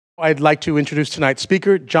I'd like to introduce tonight's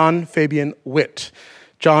speaker, John Fabian Witt.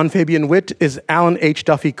 John Fabian Witt is Alan H.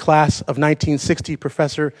 Duffy Class of 1960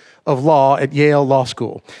 Professor of Law at Yale Law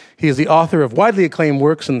School. He is the author of widely acclaimed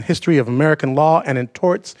works in the history of American law and in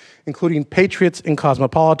torts, including Patriots and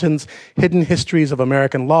Cosmopolitans, Hidden Histories of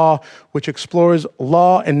American Law, which explores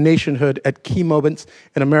law and nationhood at key moments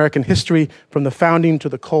in American history from the founding to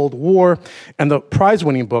the Cold War, and the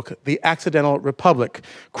prize-winning book, The Accidental Republic,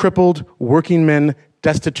 Crippled Working Men,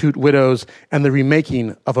 Destitute Widows, and the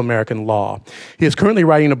Remaking of American Law. He is currently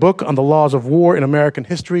writing a book on the laws of war in American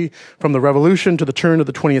history from the Revolution to the turn of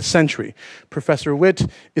the 20th century. Professor Witt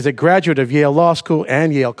is a graduate of Yale Law School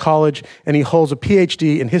and Yale College, and he holds a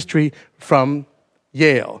PhD in history from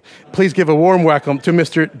Yale. Please give a warm welcome to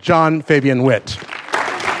Mr. John Fabian Witt.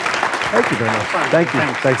 Thank you very much. Thank you.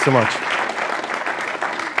 Thanks so much.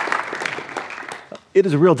 It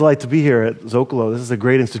is a real delight to be here at Zocalo. This is a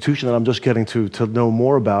great institution that I'm just getting to know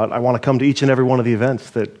more about. I want to come to each and every one of the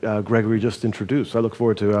events that Gregory just introduced. I look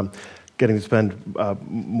forward to getting to spend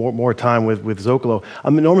more time with Zocalo.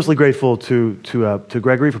 I'm enormously grateful to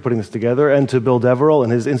Gregory for putting this together, and to Bill Deverell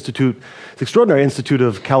and his institute, his extraordinary Institute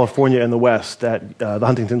of California and the West at the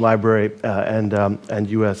Huntington Library and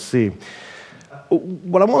USC.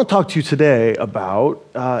 What I want to talk to you today about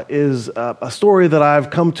is a story that I've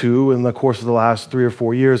come to in the course of the last 3 or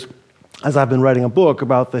 4 years as I've been writing a book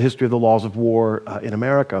about the history of the laws of war in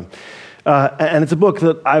America. And it's a book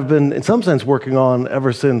that I've been, in some sense, working on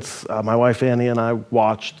ever since my wife Annie and I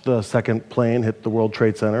watched the second plane hit the World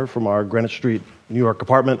Trade Center from our Greenwich Street, New York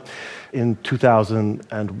apartment in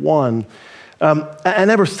 2001.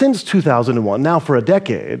 And ever since 2001, now for a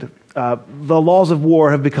decade, the laws of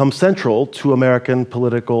war have become central to American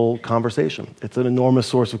political conversation. It's an enormous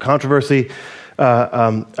source of controversy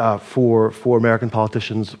for American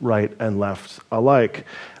politicians, right and left alike.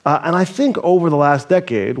 And I think over the last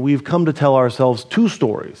decade, we've come to tell ourselves two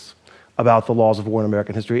stories about the laws of war in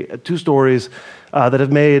American history, two stories that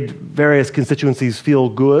have made various constituencies feel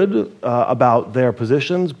good about their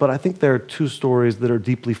positions, but I think they're two stories that are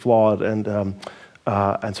deeply flawed,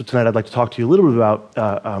 and so tonight I'd like to talk to you a little bit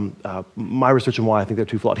about my research and why I think they're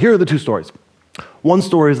too flawed. Here are the two stories. One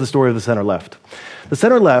story is the story of the center left. The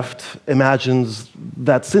center left imagines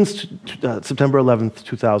that since September 11th,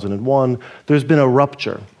 2001, there's been a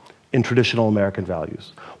rupture in traditional American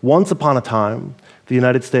values. Once upon a time, the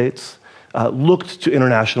United States looked to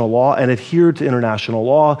international law and adhered to international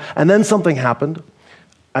law, and then something happened,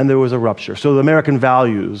 and there was a rupture. So the American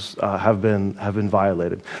values have been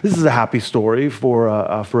violated. This is a happy story for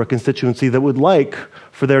a constituency that would like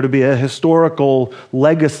for there to be a historical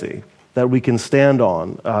legacy that we can stand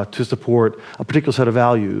on to support a particular set of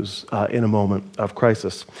values in a moment of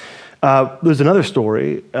crisis. There's another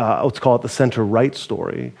story, let's call it the center-right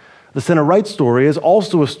story. The center-right story is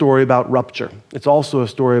also a story about rupture. It's also a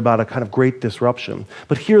story about a kind of great disruption.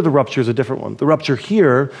 But here the rupture is a different one. The rupture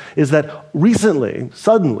here is that recently,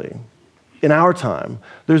 suddenly, in our time,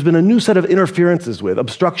 there's been a new set of interferences with,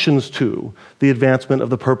 obstructions to, the advancement of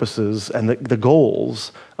the purposes and the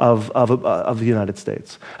goals of the United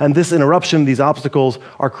States. And this interruption, these obstacles,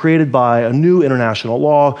 are created by a new international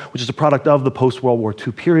law, which is a product of the post-World War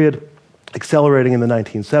II period, accelerating in the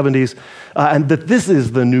 1970s, and that this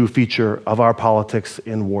is the new feature of our politics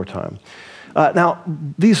in wartime. Now,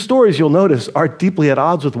 these stories, you'll notice, are deeply at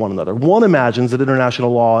odds with one another. One imagines that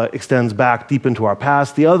international law extends back deep into our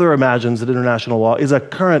past. The other imagines that international law is a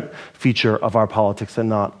current feature of our politics and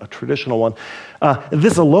not a traditional one.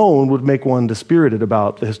 This alone would make one dispirited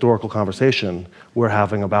about the historical conversation we're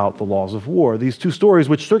having about the laws of war. These two stories,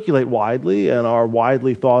 which circulate widely and are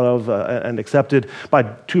widely thought of and accepted by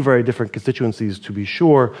two very different constituencies, to be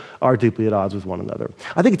sure, are deeply at odds with one another.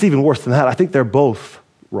 I think it's even worse than that. I think they're both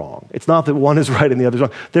wrong. It's not that one is right and the other is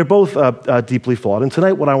wrong. They're both deeply flawed. And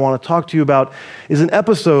tonight what I want to talk to you about is an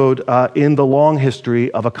episode in the long history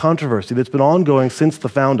of a controversy that's been ongoing since the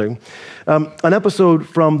founding. An episode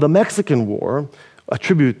from the Mexican War, a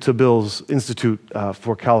tribute to Bill's Institute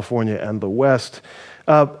for California and the West,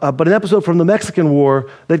 but an episode from the Mexican War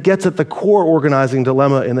that gets at the core organizing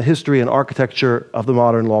dilemma in the history and architecture of the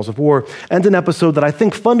modern laws of war, and an episode that I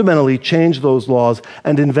think fundamentally changed those laws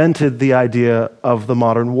and invented the idea of the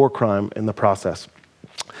modern war crime in the process.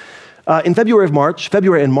 In February and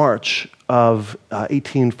March of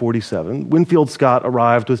 1847, Winfield Scott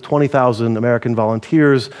arrived with 20,000 American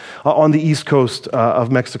volunteers on the east coast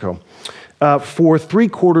of Mexico. For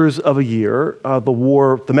 3/4 of a year,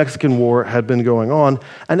 the Mexican War had been going on,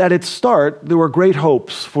 and at its start, there were great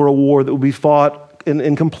hopes for a war that would be fought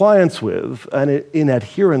in compliance with and in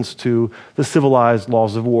adherence to the civilized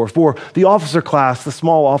laws of war. For the officer class, the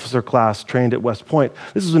small officer class trained at West Point,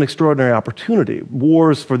 this was an extraordinary opportunity.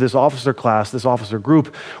 Wars for this officer class, this officer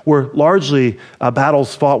group, were largely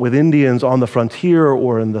battles fought with Indians on the frontier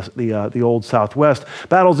or in the old Southwest,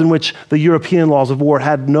 battles in which the European laws of war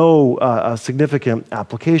had no significant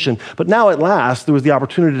application. But now at last, there was the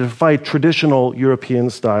opportunity to fight traditional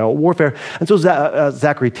European-style warfare. And so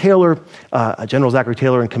Zachary Taylor, General Zachary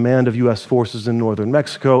Taylor in command of U.S. forces in northern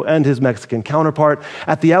Mexico, and his Mexican counterpart,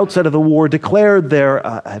 at the outset of the war, declared their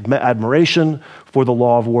admiration for the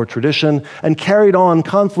law of war tradition and carried on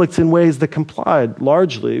conflicts in ways that complied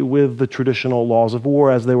largely with the traditional laws of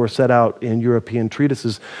war as they were set out in European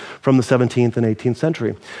treatises from the 17th and 18th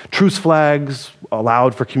century. Truce flags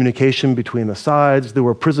allowed for communication between the sides. There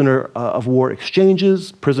were prisoner of war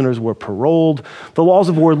exchanges. Prisoners were paroled. The laws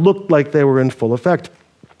of war looked like they were in full effect.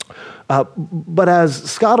 But as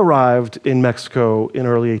Scott arrived in Mexico in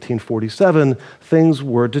early 1847, things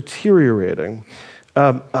were deteriorating.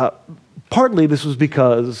 Partly this was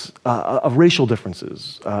because of racial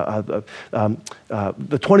differences. The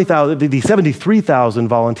 73,000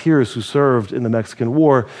 volunteers who served in the Mexican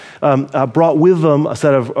War brought with them a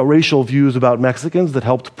set of racial views about Mexicans that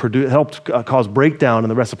helped cause breakdown in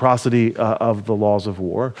the reciprocity of the laws of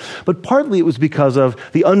war. But partly it was because of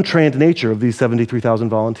the untrained nature of these 73,000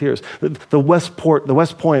 volunteers. The West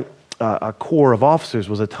Point a core of officers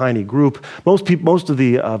was a tiny group. Most of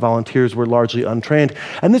the volunteers were largely untrained,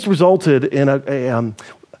 and this resulted in a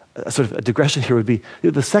sort of a digression here would be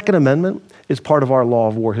the Second Amendment is part of our law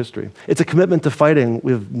of war history. It's a commitment to fighting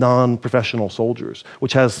with non-professional soldiers,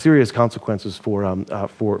 which has serious consequences for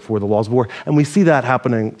the laws of war, and we see that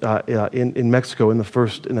happening in Mexico in the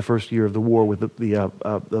first year of the war with the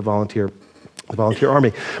volunteer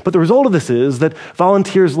army. But the result of this is that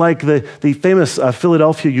volunteers like the famous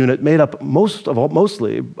Philadelphia unit, made up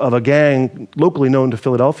mostly of a gang locally known to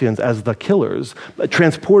Philadelphians as the Killers,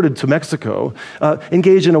 transported to Mexico,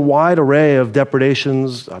 engage in a wide array of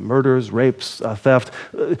depredations, murders, rapes, theft,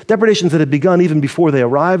 depredations that had begun even before they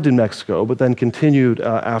arrived in Mexico, but then continued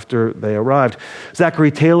after they arrived.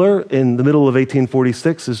 Zachary Taylor, in the middle of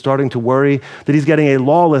 1846, is starting to worry that he's getting a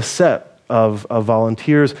lawless set of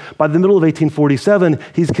volunteers. By the middle of 1847,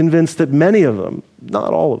 he's convinced that many of them,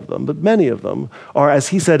 not all of them, but many of them, are, as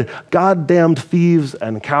he said, goddamned thieves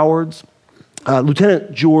and cowards.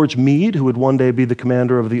 Lieutenant George Meade, who would one day be the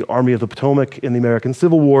commander of the Army of the Potomac in the American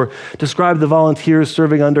Civil War, described the volunteers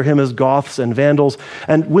serving under him as Goths and Vandals.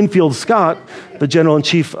 And Winfield Scott, the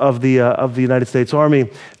general-in-chief of the United States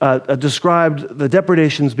Army, described the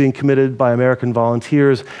depredations being committed by American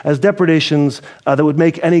volunteers as depredations that would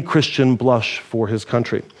make any Christian blush for his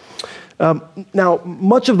country. Now,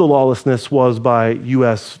 much of the lawlessness was by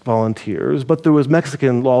U.S. volunteers, but there was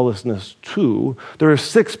Mexican lawlessness too. There are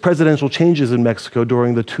 6 presidential changes in Mexico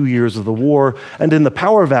during the 2 years of the war, and in the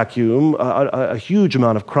power vacuum, a huge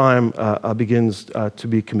amount of crime begins to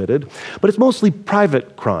be committed. But it's mostly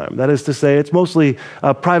private crime. That is to say, it's mostly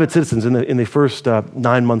private citizens in the first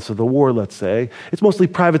 9 months of the war, let's say. It's mostly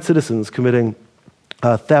private citizens committing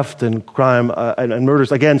theft and crime and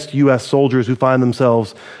murders against U.S. soldiers who find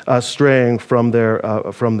themselves straying from their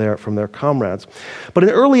comrades. But in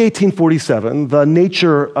early 1847, the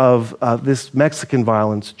nature of this Mexican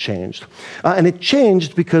violence changed, and it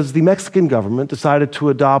changed because the Mexican government decided to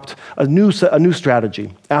adopt a new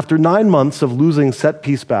strategy. After 9 months of losing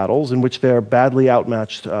set-piece battles in which their badly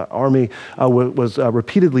outmatched army was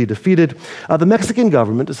repeatedly defeated, the Mexican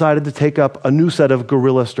government decided to take up a new set of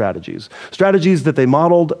guerrilla strategies that they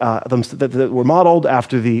that were modeled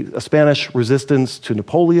after the Spanish resistance to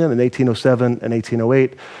Napoleon in 1807 and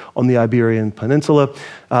 1808 on the Iberian Peninsula,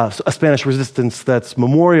 a Spanish resistance that's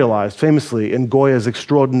memorialized famously in Goya's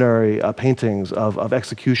extraordinary paintings of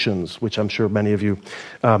executions, which I'm sure many of you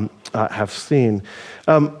have seen.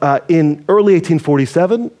 In early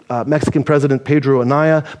 1847, Mexican President Pedro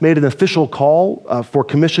Anaya made an official call for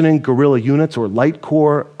commissioning guerrilla units, or light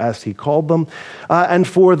corps, as he called them. And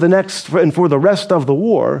for the rest of the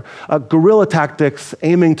war, guerrilla tactics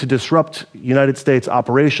aiming to disrupt United States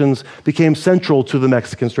operations became central to the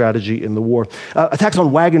Mexican strategy in the war. Attacks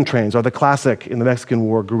on wagon trains are the classic in the Mexican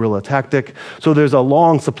War guerrilla tactic. So there's a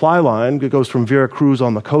long supply line that goes from Veracruz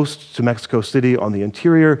on the coast to Mexico City on the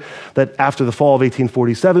interior that after the fall of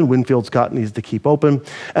 1847, Winfield Scott needs to keep open.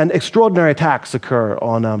 And extraordinary attacks occur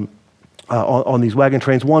on these wagon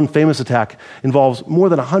trains. One famous attack involves more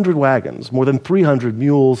than 100 wagons, more than 300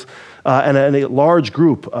 mules, and a large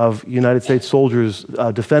group of United States soldiers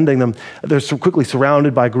defending them. They're quickly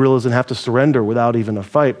surrounded by guerrillas and have to surrender without even a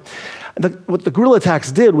fight. What the guerrilla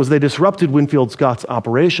attacks did was they disrupted Winfield Scott's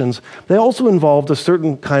operations. They also involved a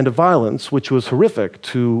certain kind of violence, which was horrific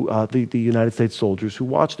to the United States soldiers who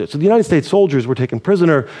watched it. So the United States soldiers were taken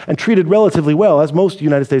prisoner and treated relatively well, as most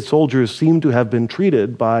United States soldiers seem to have been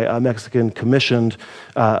treated by commissioned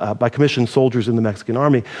soldiers in the Mexican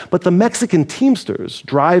army. But the Mexican teamsters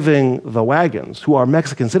driving the wagons, who are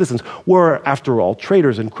Mexican citizens, were, after all,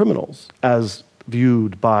 traitors and criminals, as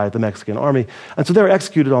viewed by the Mexican army. And so they were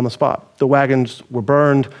executed on the spot. The wagons were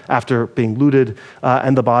burned after being looted,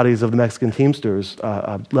 and the bodies of the Mexican teamsters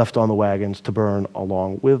left on the wagons to burn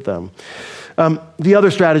along with them. The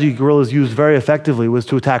other strategy guerrillas used very effectively was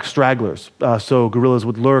to attack stragglers. So guerrillas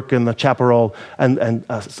would lurk in the chaparral and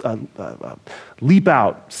leap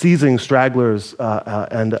out, seizing stragglers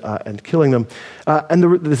and killing them.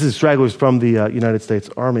 This is stragglers from the United States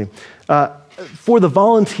Army. For the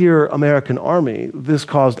volunteer American army, this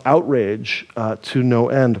caused outrage to no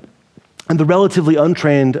end. And the relatively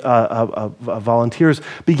untrained volunteers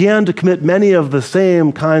began to commit many of the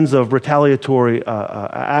same kinds of retaliatory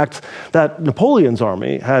acts that Napoleon's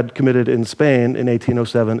army had committed in Spain in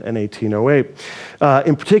 1807 and 1808.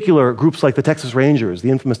 In particular, groups like the Texas Rangers, the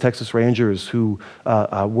infamous Texas Rangers, who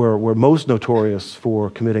were most notorious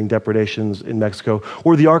for committing depredations in Mexico,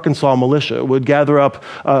 or the Arkansas militia, would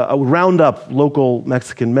round up local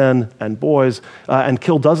Mexican men and boys and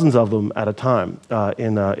kill dozens of them at a time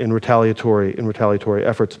in retaliatory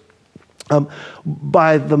efforts.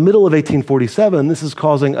 By the middle of 1847, this is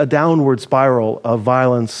causing a downward spiral of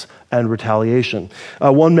violence and retaliation.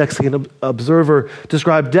 One Mexican observer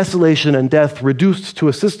described desolation and death reduced to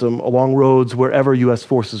a system along roads wherever U.S.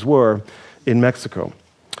 forces were in Mexico.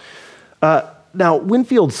 Now,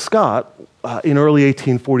 Winfield Scott, in early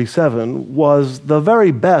 1847, was the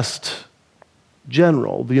very best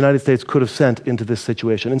general the United States could have sent into this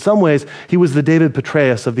situation. In some ways, he was the David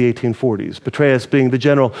Petraeus of the 1840s, Petraeus being the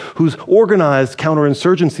general whose organized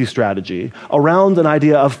counterinsurgency strategy around an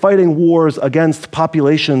idea of fighting wars against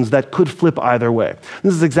populations that could flip either way.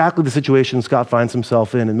 This is exactly the situation Scott finds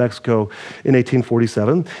himself in Mexico in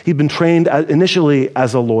 1847. He'd been trained initially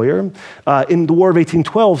as a lawyer. In the War of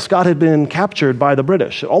 1812, Scott had been captured by the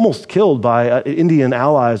British, almost killed by Indian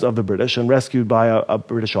allies of the British and rescued by a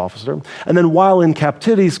British officer. And then while in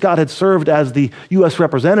captivity, Scott had served as the U.S.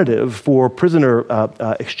 representative for prisoner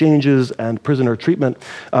exchanges and prisoner treatment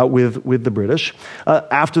with the British.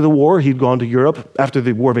 After the war, he'd gone to Europe. After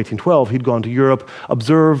the War of 1812, he'd gone to Europe,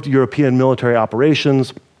 observed European military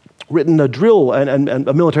operations, written a drill and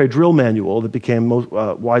a military drill manual that became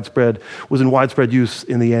was in widespread use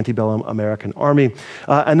in the antebellum American Army,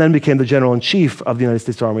 and then became the General-in-Chief of the United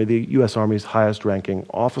States Army, the U.S. Army's highest-ranking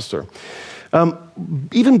officer.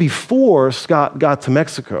 Even before Scott got to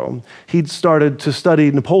Mexico, he'd started to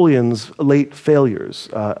study Napoleon's late failures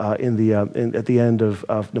at the end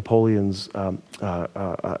of Napoleon's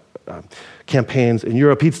campaigns in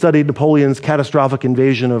Europe. He'd studied Napoleon's catastrophic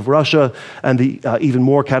invasion of Russia and the even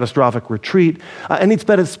more catastrophic retreat, and he'd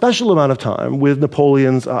spent a special amount of time with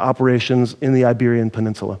Napoleon's operations in the Iberian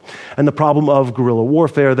Peninsula, and the problem of guerrilla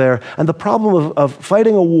warfare there, and the problem of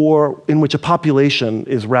fighting a war in which a population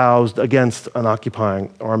is roused against an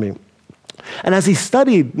occupying army. And as he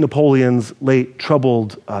studied Napoleon's late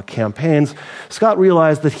troubled campaigns, Scott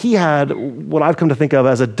realized that he had what I've come to think of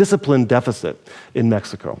as a discipline deficit in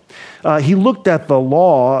Mexico. He looked at the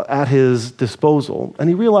law at his disposal, and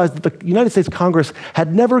he realized that the United States Congress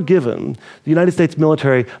had never given the United States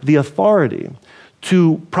military the authority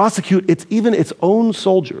to prosecute even its own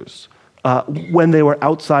soldiers when they were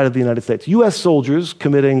outside of the United States. U.S. soldiers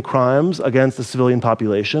committing crimes against the civilian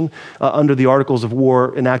population under the Articles of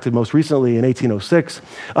War enacted most recently in 1806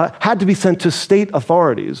 had to be sent to state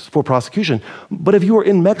authorities for prosecution. But if you were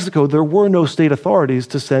in Mexico, there were no state authorities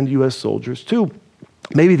to send U.S. soldiers to.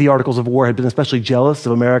 Maybe the Articles of War had been especially jealous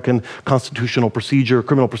of American constitutional procedure,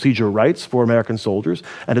 criminal procedure rights for American soldiers,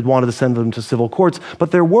 and had wanted to send them to civil courts,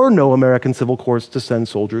 but there were no American civil courts to send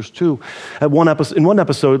soldiers to. In one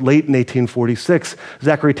episode, late in 1846,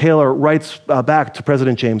 Zachary Taylor writes back to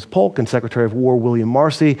President James Polk and Secretary of War William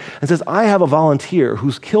Marcy and says, "I have a volunteer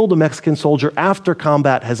who's killed a Mexican soldier after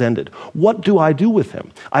combat has ended. What do I do with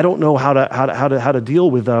him? I don't know how to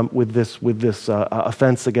deal with this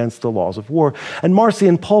offense against the laws of war." And Marcy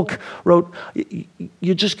and Polk wrote,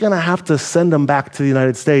 "You're just going to have to send him back to the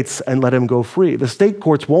United States and let him go free. The state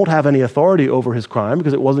courts won't have any authority over his crime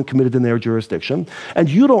because it wasn't committed in their jurisdiction, and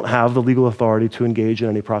you don't have the legal authority to engage in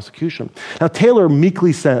any prosecution." Now, Taylor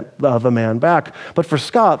meekly sent the man back, but for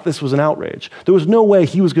Scott, this was an outrage. There was no way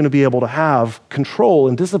he was going to be able to have control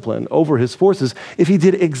and discipline over his forces if he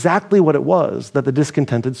did exactly what it was that the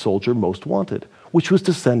discontented soldier most wanted, which was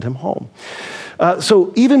to send him home.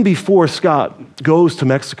 So even before Scott goes to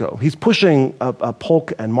Mexico, he's pushing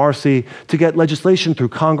Polk and Marcy to get legislation through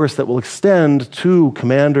Congress that will extend to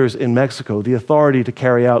commanders in Mexico the authority to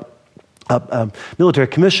carry out military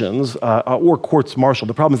commissions or courts-martial.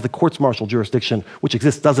 The problem is the courts-martial jurisdiction, which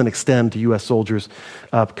exists, doesn't extend to U.S. soldiers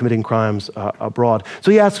committing crimes abroad. So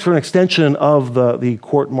he asks for an extension of the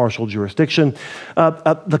court-martial jurisdiction.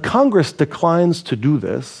 The Congress declines to do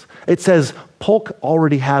this. It says Polk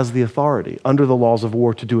already has the authority under the laws of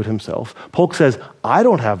war to do it himself. Polk says, I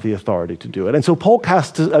don't have the authority to do it. And so Polk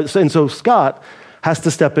has to, and so Scott has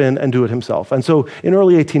to step in and do it himself. And so in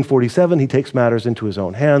early 1847, he takes matters into his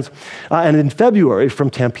own hands. And in February,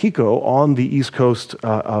 from Tampico on the east coast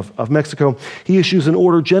of Mexico, he issues an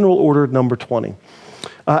order, General Order Number 20.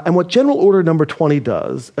 And what General Order Number 20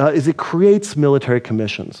 does is it creates military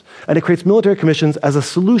commissions. And it creates military commissions as a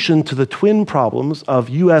solution to the twin problems of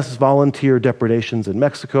U.S. volunteer depredations in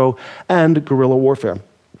Mexico and guerrilla warfare.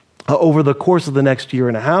 Over the course of the next year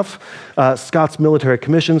and a half, Scott's military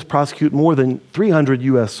commissions prosecute more than 300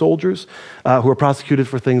 U.S. soldiers who are prosecuted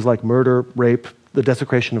for things like murder, rape, the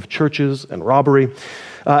desecration of churches and robbery,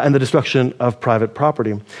 and the destruction of private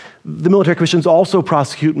property. The military commissions also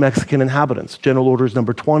prosecute Mexican inhabitants. General Orders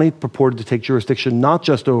Number 20 purported to take jurisdiction not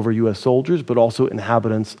just over U.S. soldiers, but also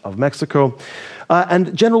inhabitants of Mexico.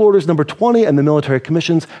 And General Orders Number 20 and the military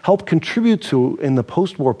commissions help contribute to, in the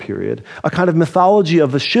post-war period, a kind of mythology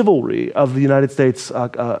of the chivalry of the United States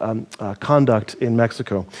conduct in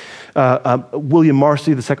Mexico. William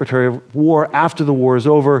Marcy, the Secretary of War, after the war is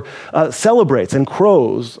over, celebrates and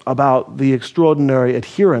crows about the extraordinary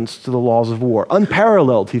adherence to the laws of war,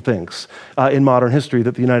 unparalleled, he thinks, in modern history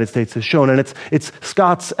that the United States has shown. And it's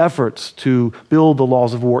Scott's efforts to build the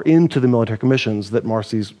laws of war into the military commissions that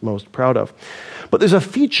Marcy's most proud of. But there's a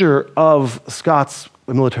feature of Scott's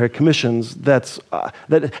military commissions that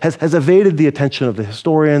has evaded the attention of the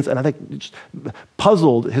historians, and I think just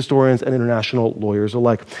puzzled historians and international lawyers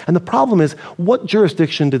alike. And the problem is, what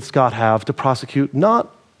jurisdiction did Scott have to prosecute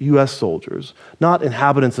not U.S. soldiers, not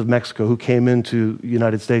inhabitants of Mexico who came into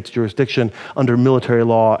United States jurisdiction under military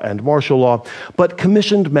law and martial law, but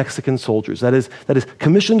commissioned Mexican soldiers, that is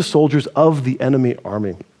commissioned soldiers of the enemy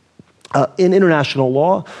army. In international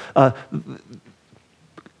law,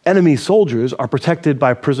 enemy soldiers are protected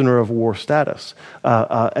by prisoner of war status.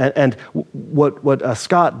 And what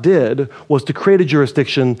Scott did was to create a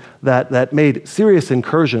jurisdiction that made serious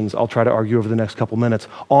incursions, I'll try to argue over the next couple minutes,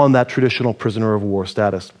 on that traditional prisoner of war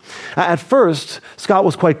status. At first, Scott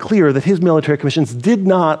was quite clear that his military commissions did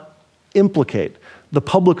not implicate the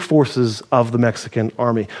public forces of the Mexican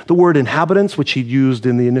army. The word inhabitants, which he'd used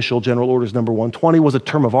in the initial General Orders Number 120, was a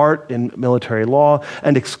term of art in military law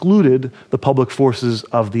and excluded the public forces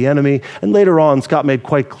of the enemy. And later on, Scott made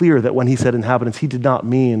quite clear that when he said inhabitants, he did not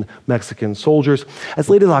mean Mexican soldiers. As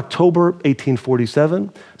late as October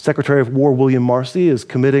 1847, Secretary of War William Marcy is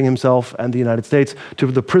committing himself and the United States to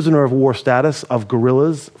the prisoner of war status of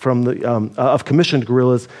guerrillas of commissioned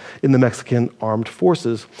guerrillas in the Mexican armed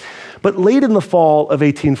forces. But late in the fall of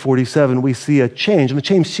 1847, we see a change, and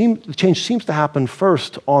the change seems to happen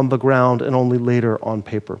first on the ground and only later on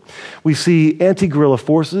paper. We see anti-guerrilla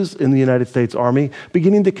forces in the United States Army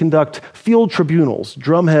beginning to conduct field tribunals,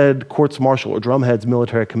 drumhead courts-martial or drumheads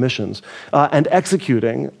military commissions, and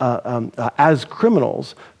executing as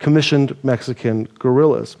criminals commissioned Mexican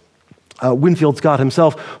guerrillas. Winfield Scott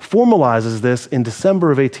himself formalizes this in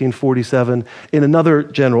December of 1847 in another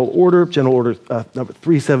General Order, General Order number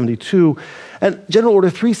 372. And General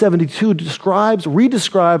Order 372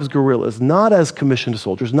 redescribes guerrillas not as commissioned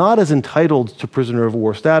soldiers, not as entitled to prisoner of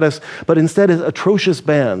war status, but instead as atrocious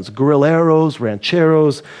bands, guerrilleros,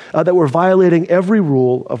 rancheros, that were violating every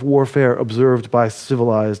rule of warfare observed by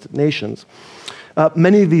civilized nations.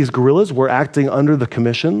 Many of these guerrillas were acting under the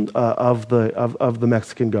commission of the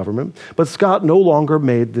Mexican government, but Scott no longer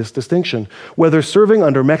made this distinction. Whether serving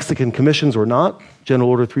under Mexican commissions or not, General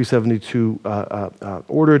Order 372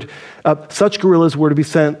 ordered, such guerrillas were to be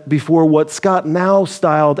sent before what Scott now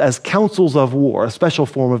styled as councils of war, a special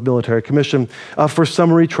form of military commission, for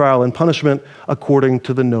summary trial and punishment according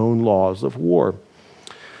to the known laws of war.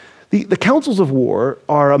 The councils of war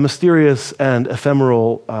are a mysterious and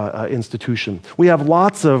ephemeral institution. We have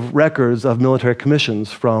lots of records of military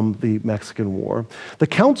commissions from the Mexican War. The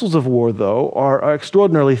councils of war, though, are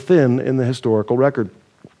extraordinarily thin in the historical record.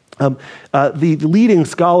 The leading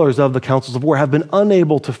scholars of the councils of war have been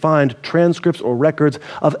unable to find transcripts or records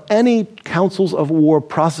of any councils of war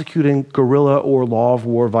prosecuting guerrilla or law of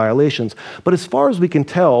war violations. But as far as we can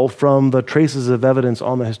tell from the traces of evidence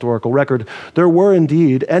on the historical record, there were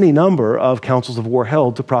indeed any number of councils of war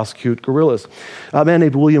held to prosecute guerrillas. A man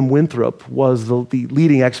named William Winthrop was the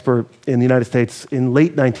leading expert in the United States in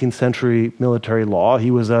late 19th century military law.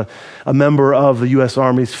 He was a member of the U.S.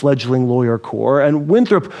 Army's fledgling lawyer corps. And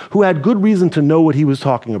Winthrop, who had good reason to know what he was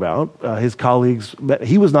talking about, his colleagues,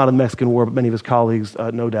 he was not in the Mexican War, but many of his colleagues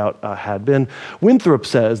no doubt had been. Winthrop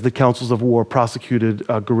says the councils of war prosecuted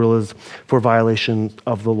guerrillas for violation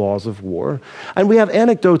of the laws of war. And we have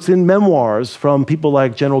anecdotes in memoirs from people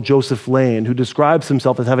like General Joseph Lane, who describes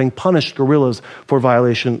himself as having punished guerrillas for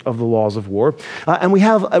violation of the laws of war. And we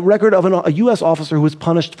have a record of a U.S. officer who was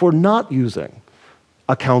punished for not using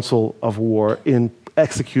a council of war in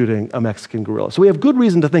executing a Mexican guerrilla. So we have good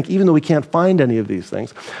reason to think, even though we can't find any of these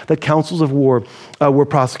things, that councils of war were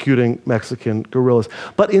prosecuting Mexican guerrillas.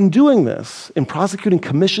 But in doing this, in prosecuting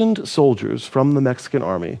commissioned soldiers from the Mexican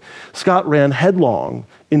army, Scott ran headlong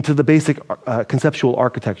into the basic conceptual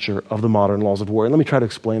architecture of the modern laws of war. And let me try to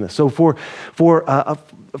explain this. So for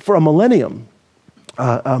a millennium,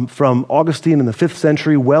 from Augustine in the 5th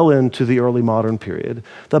century well into the early modern period,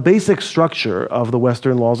 the basic structure of the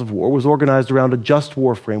Western laws of war was organized around a just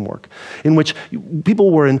war framework in which people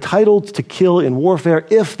were entitled to kill in warfare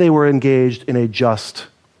if they were engaged in a just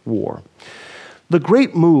war. The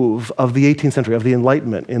great move of the 18th century, of the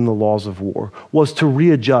Enlightenment in the laws of war, was to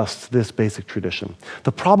readjust this basic tradition.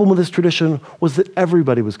 The problem with this tradition was that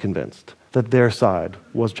everybody was convinced that their side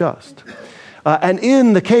was just. And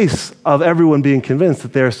in the case of everyone being convinced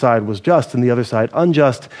that their side was just and the other side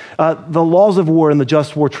unjust, the laws of war and the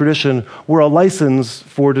just war tradition were a license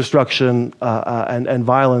for destruction and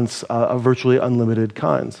violence of virtually unlimited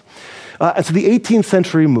kinds. And so the 18th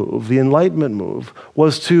century move, the Enlightenment move,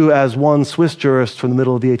 was to, as one Swiss jurist from the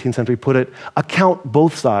middle of the 18th century put it, account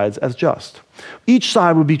both sides as just. Each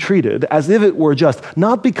side would be treated as if it were just,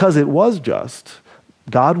 not because it was just.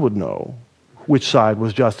 God would know which side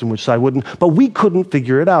was just and which side wouldn't, but we couldn't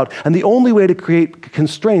figure it out. And the only way to create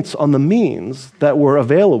constraints on the means that were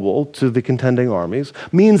available to the contending armies,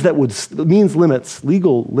 legal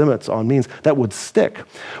limits on means that would stick,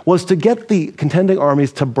 was to get the contending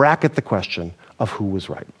armies to bracket the question of who was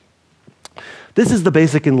right. This is the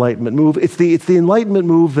basic Enlightenment move. It's the Enlightenment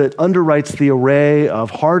move that underwrites the array of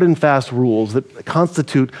hard and fast rules that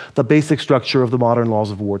constitute the basic structure of the modern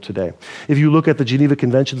laws of war today. If you look at the Geneva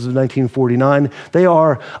Conventions of 1949, they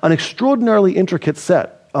are an extraordinarily intricate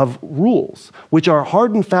set of rules, which are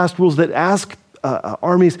hard and fast rules that ask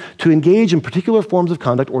armies to engage in particular forms of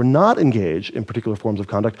conduct or not engage in particular forms of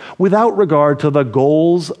conduct without regard to the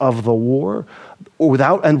goals of the war, or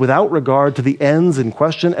without regard to the ends in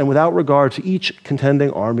question, and without regard to each contending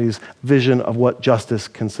army's vision of what justice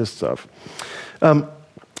consists of.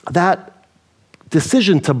 That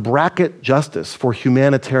decision to bracket justice for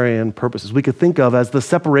humanitarian purposes we could think of as the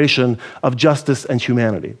separation of justice and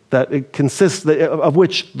humanity, that it consists of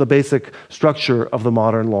which the basic structure of the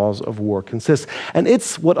modern laws of war consists. And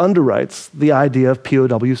it's what underwrites the idea of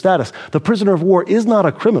POW status. The prisoner of war is not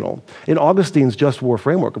a criminal. In Augustine's just war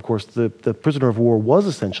framework, of course, the prisoner of war was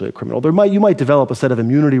essentially a criminal. You might develop a set of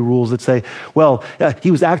immunity rules that say, well,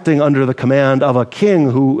 he was acting under the command of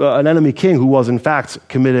an enemy king who was in fact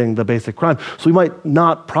committing the basic crime. So we might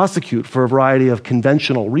not prosecute for a variety of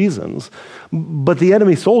conventional reasons, but the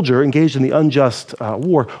enemy soldier engaged in the unjust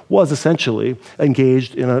war was essentially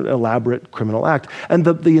engaged in an elaborate criminal act. And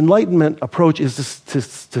the Enlightenment approach is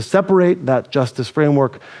to separate that justice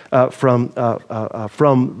framework from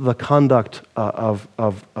the conduct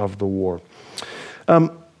of the war. And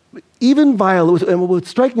what's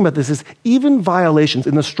striking about this is even violations,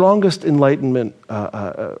 in the strongest Enlightenment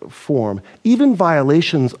form, even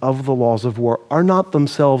violations of the laws of war are not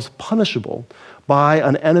themselves punishable by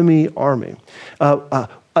an enemy army. A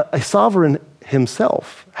sovereign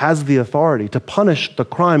himself has the authority to punish the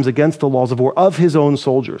crimes against the laws of war of his own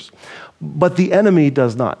soldiers, but the enemy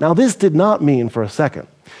does not. Now, this did not mean for a second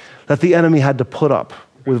that the enemy had to put up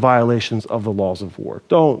with violations of the laws of war.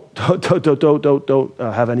 Don't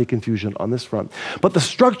have any confusion on this front. But the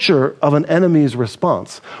structure of an enemy's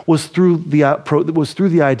response was through the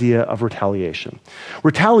idea of retaliation.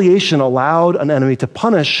 Retaliation allowed an enemy to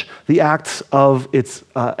punish the acts of its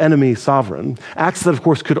enemy sovereign, acts that, of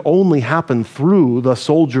course, could only happen through the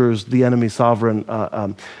soldiers the enemy sovereign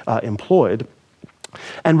employed.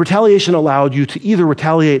 And retaliation allowed you to either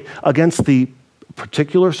retaliate against the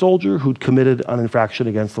particular soldier who'd committed an infraction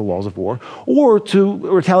against the laws of war, or to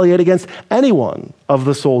retaliate against any one of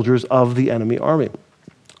the soldiers of the enemy army.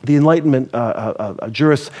 the Enlightenment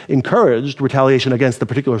jurists encouraged retaliation against the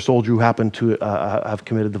particular soldier who happened to have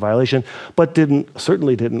committed the violation, but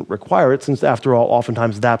certainly didn't require it, since after all,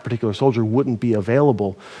 oftentimes that particular soldier wouldn't be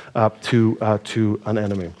available to an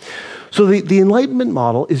enemy. So the Enlightenment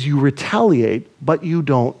model is you retaliate, but you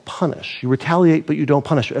don't punish. You retaliate, but you don't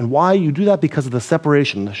punish. And why? You do that because of the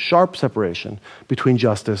separation, the sharp separation between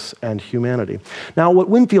justice and humanity. Now, what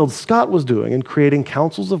Winfield Scott was doing in creating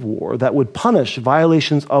councils of war that would punish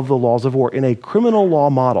violations of the laws of war in a criminal law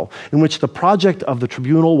model in which the project of the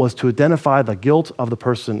tribunal was to identify the guilt of the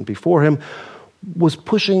person before him was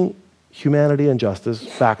pushing humanity and justice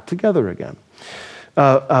back together again.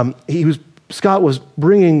 Scott was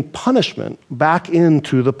bringing punishment back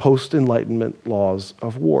into the post-Enlightenment laws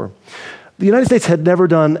of war. The United States had never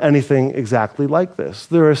done anything exactly like this.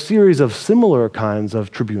 There are a series of similar kinds of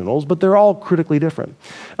tribunals, but they're all critically different.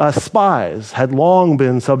 Spies had long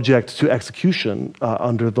been subject to execution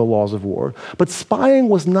under the laws of war, but spying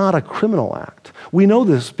was not a criminal act. We know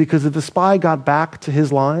this because if the spy got back to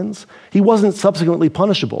his lines, he wasn't subsequently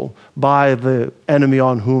punishable by the enemy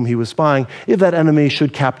on whom he was spying if that enemy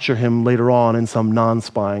should capture him later on in some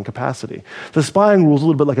non-spying capacity. The spying rule is a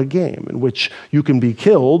little bit like a game in which you can be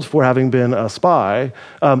killed for having been a spy,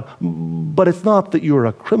 but it's not that you're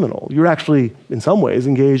a criminal. You're actually, in some ways,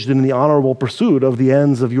 engaged in the honorable pursuit of the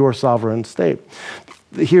ends of your sovereign state.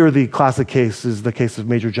 Here, the classic case is the case of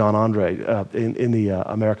Major John Andre in the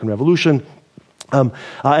American Revolution. And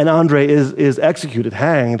Andre is executed,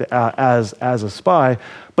 hanged as a spy,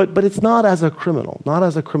 but it's not as a criminal. Not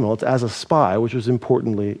as a criminal. It's as a spy, which was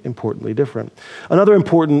importantly different. Another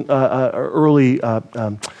important early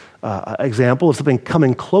example of something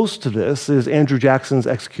coming close to this is Andrew Jackson's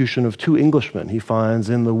execution of two Englishmen he finds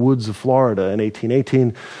in the woods of Florida in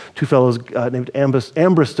 1818, two fellows named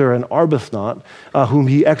Ambrister and Arbuthnot, whom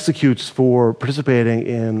he executes for participating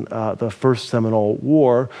in the First Seminole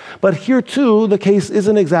War. But here, too, the case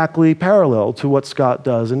isn't exactly parallel to what Scott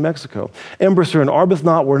does in Mexico. Ambrister and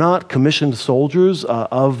Arbuthnot were not commissioned soldiers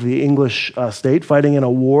of the English state fighting in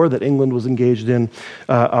a war that England was engaged in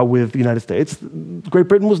with the United States. Great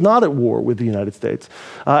Britain was not at war with the United States.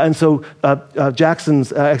 And so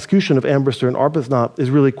Jackson's execution of Ambrister and Arbuthnot is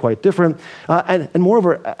really quite different. And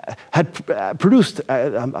moreover, had produced,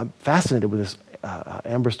 I'm fascinated with this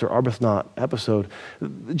Ambrister-Arbuthnot episode.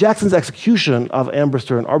 Jackson's execution of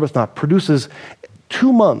Ambrister and Arbuthnot produces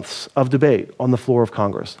 2 months of debate on the floor of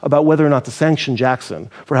Congress about whether or not to censure Jackson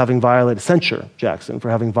for having violated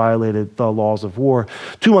the laws of war.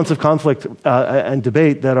 2 months of conflict and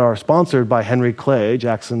debate that are sponsored by Henry Clay,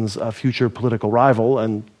 Jackson's future political rival,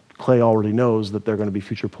 and Clay already knows that they're going to be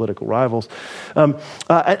future political rivals.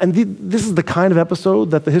 This is the kind of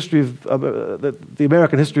episode that the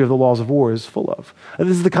American history of the laws of war is full of. And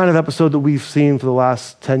this is the kind of episode that we've seen for the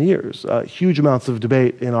last 10 years. Huge amounts of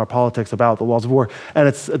debate in our politics about the laws of war, and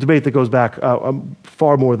it's a debate that goes back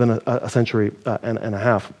far more than a century and a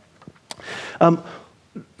half.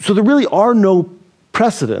 So there really are no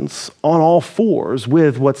precedents on all fours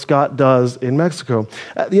with what Scott does in Mexico.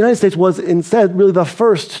 The United States was instead really the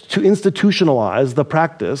first to institutionalize the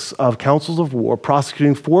practice of councils of war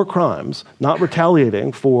prosecuting for crimes, not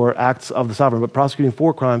retaliating for acts of the sovereign, but prosecuting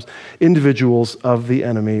for crimes, individuals of the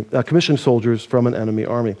enemy, commissioned soldiers from an enemy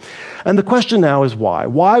army. And the question now is why?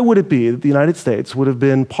 Why would it be that the United States would have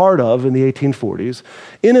been part of, in the 1840s,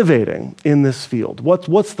 innovating in this field?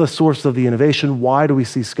 What's the source of the innovation? Why do we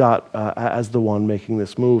see Scott as the one making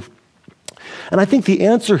this move? And I think the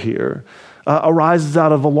answer here arises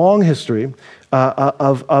out of a long history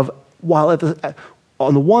of while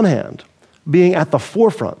on the one hand, being at the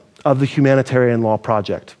forefront of the humanitarian law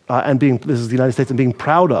project, this is the United States, and being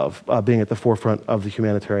proud of being at the forefront of the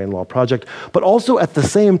humanitarian law project, but also at the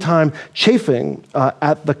same time chafing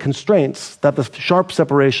at the constraints that the sharp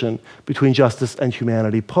separation between justice and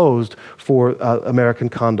humanity posed for American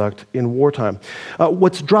conduct in wartime.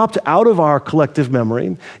 What's dropped out of our collective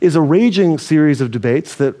memory is a raging series of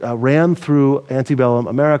debates that ran through antebellum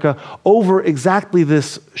America over exactly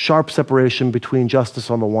this sharp separation between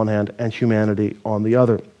justice on the one hand and humanity on the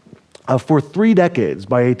other. For 3 decades,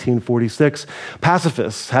 by 1846,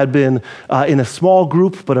 pacifists had been in a small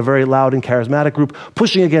group, but a very loud and charismatic group,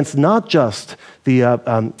 pushing against not just the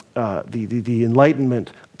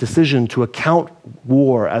Enlightenment decision to account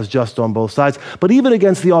war as just on both sides, but even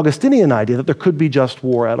against the Augustinian idea that there could be just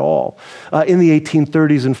war at all. In the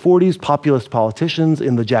 1830s and 40s, populist politicians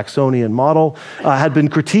in the Jacksonian model had been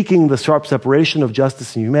critiquing the sharp separation of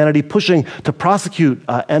justice and humanity, pushing to prosecute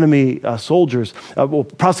enemy soldiers,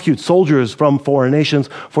 prosecute soldiers from foreign nations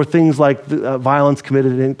for things like violence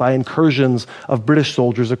committed by incursions of British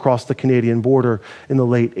soldiers across the Canadian border in the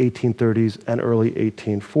late 1830s and early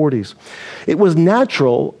 1840s. It was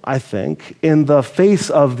natural, I think, in the face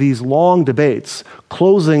of these long debates,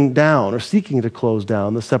 closing down or seeking to close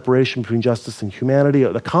down the separation between justice and humanity,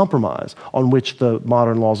 or the compromise on which the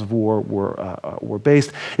modern laws of war were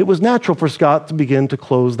based. It was natural for Scott to begin to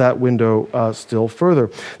close that window still further,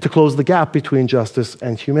 to close the gap between justice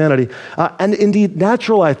and humanity. And indeed,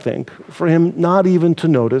 natural, I think, for him not even to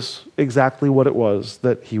notice exactly what it was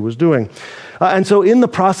that he was doing. And so in the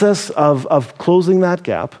process of closing that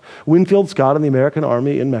gap, Winfield Scott and the American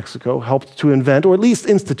Army in Mexico helped to invent, or at least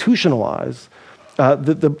institutionalize,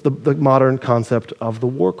 the modern concept of the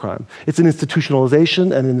war crime. It's an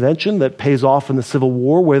institutionalization and invention that pays off in the Civil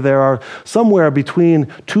War, where there are somewhere between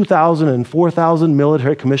 2,000 and 4,000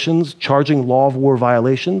 military commissions charging law of war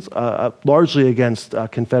violations, largely against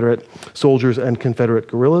Confederate soldiers and Confederate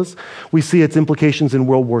guerrillas. We see its implications in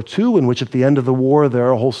World War II, in which at the end of the war there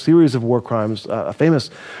are a whole series of war crimes,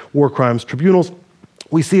 famous war crimes tribunals.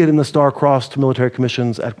 We see it in the star-crossed military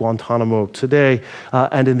commissions at Guantanamo today,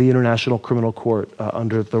 and in the International Criminal Court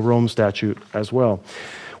under the Rome Statute as well.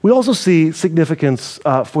 We also see significance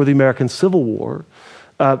for the American Civil War.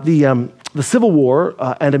 The Civil War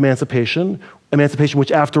and emancipation,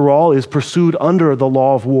 which after all is pursued under the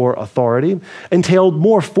law of war authority, entailed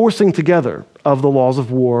more forcing together of the laws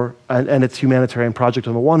of war and its humanitarian project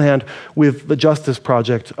on the one hand, with the justice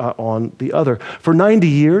project on the other. For 90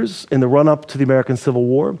 years, in the run-up to the American Civil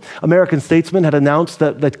War, American statesmen had announced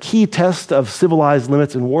that the key test of civilized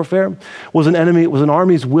limits in warfare was an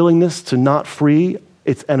army's willingness to not free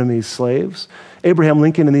its enemy's slaves. Abraham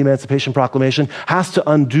Lincoln in the Emancipation Proclamation has to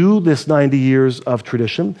undo this 90 years of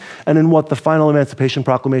tradition, and in what the final Emancipation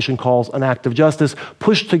Proclamation calls an act of justice,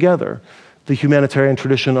 push together the humanitarian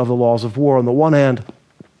tradition of the laws of war on the one hand,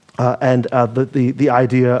 and the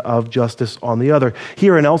idea of justice on the other.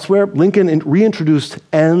 Here and elsewhere, Lincoln reintroduced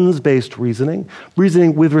ends-based reasoning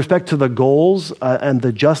with respect to the goals and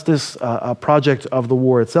the justice project of the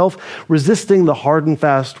war itself, resisting the hard and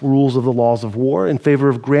fast rules of the laws of war in favor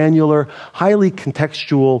of granular, highly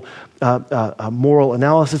contextual moral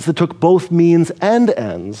analysis that took both means and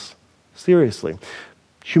ends seriously.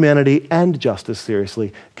 Humanity and justice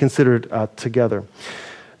seriously, considered together.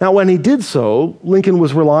 Now, when he did so, Lincoln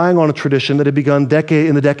was relying on a tradition that had begun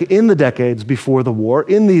in the decades before the war,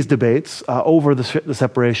 in these debates over the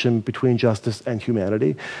separation between justice and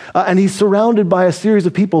humanity. And he's surrounded by a series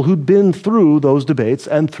of people who'd been through those debates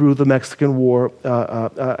and through the Mexican War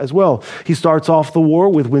as well. He starts off the war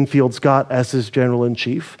with Winfield Scott as his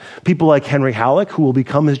general-in-chief. People like Henry Halleck, who will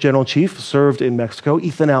become his general-chief, served in Mexico.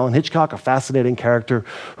 Ethan Allen Hitchcock, a fascinating character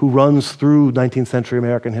who runs through 19th century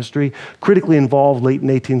American history, critically involved late in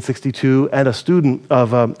 1862, and a student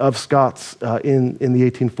of Scott's in the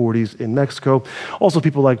 1840s in Mexico. Also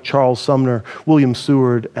people like Charles Sumner, William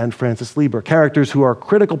Seward, and Francis Lieber, characters who are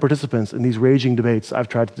critical participants in these raging debates I've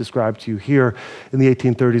tried to describe to you here in the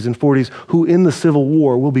 1830s and 40s, who in the Civil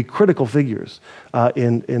War will be critical figures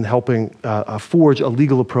in helping forge a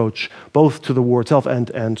legal approach both to the war itself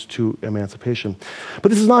and to emancipation.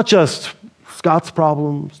 But this is not just Scott's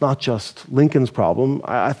problem, it's not just Lincoln's problem.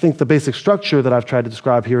 I think the basic structure that I've tried to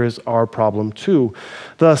describe here is our problem too.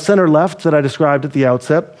 The center left that I described at the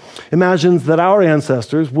outset imagines that our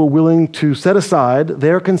ancestors were willing to set aside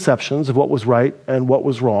their conceptions of what was right and what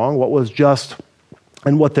was wrong, what was just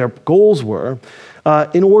and what their goals were,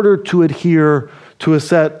 in order to adhere to a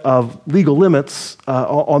set of legal limits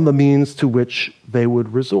on the means to which they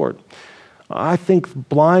would resort. I think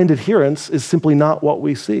blind adherence is simply not what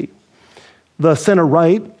we see. The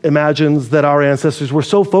center-right imagines that our ancestors were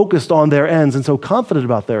so focused on their ends and so confident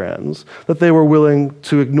about their ends that they were willing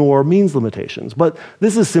to ignore means limitations. But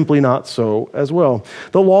this is simply not so as well.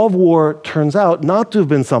 The law of war turns out not to have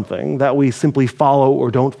been something that we simply follow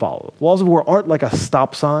or don't follow. Laws of war aren't like a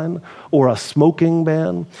stop sign or a smoking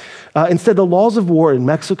ban. Instead, the laws of war in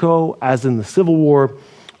Mexico, as in the Civil War,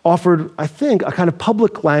 offered, I think, a kind of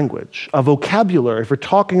public language, a vocabulary for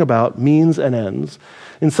talking about means and ends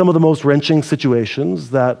in some of the most wrenching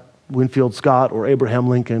situations that Winfield Scott or Abraham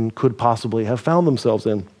Lincoln could possibly have found themselves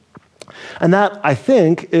in. And that, I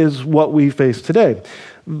think, is what we face today.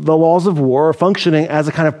 the laws of war are functioning as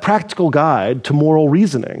a kind of practical guide to moral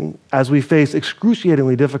reasoning as we face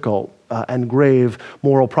excruciatingly difficult and grave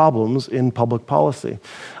moral problems in public policy.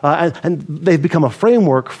 And they've become a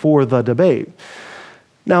framework for the debate.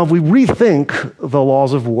 Now, if we rethink the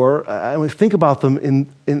laws of war and we think about them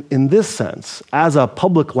in this sense, as a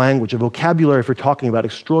public language, a vocabulary for talking about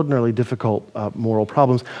extraordinarily difficult moral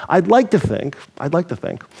problems, I'd like to think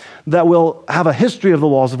that we'll have a history of the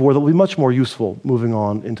laws of war that will be much more useful moving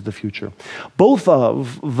on into the future. Both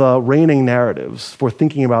of the reigning narratives for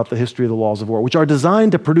thinking about the history of the laws of war, which are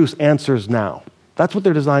designed to produce answers now. That's what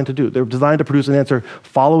they're designed to do. They're designed to produce an answer,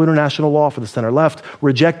 follow international law for the center-left,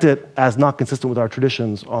 reject it as not consistent with our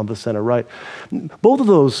traditions on the center-right. Both of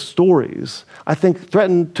those stories, I think,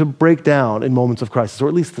 threaten to break down in moments of crisis, or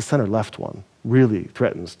at least the center-left one really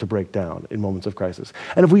threatens to break down in moments of crisis.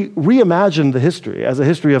 And if we reimagine the history as a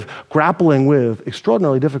history of grappling with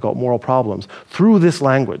extraordinarily difficult moral problems through this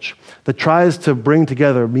language that tries to bring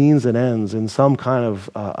together means and ends in some kind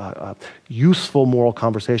of useful moral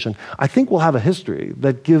conversation, I think we'll have a history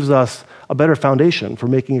that gives us a better foundation for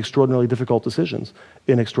making extraordinarily difficult decisions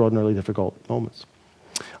in extraordinarily difficult moments.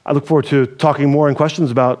 I look forward to talking more and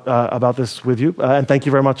questions about this with you, and thank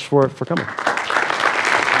you very much for coming.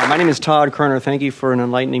 My name is Todd Kerner. Thank you for an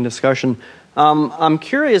enlightening discussion. I'm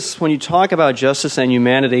curious, when you talk about justice and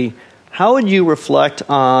humanity, how would you reflect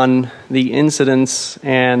on the incidents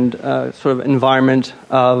and sort of environment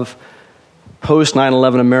of post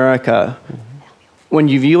 9/11 America when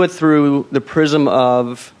you view it through the prism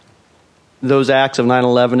of those acts of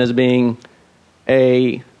 9/11 as being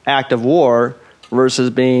an act of war versus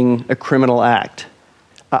being a criminal act?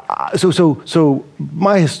 So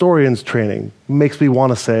my historian's training makes me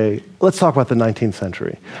want to say, let's talk about the 19th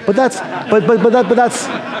century. But that's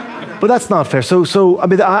not fair. So I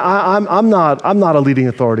mean, I'm not a leading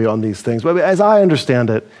authority on these things. But as I understand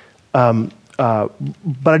it, but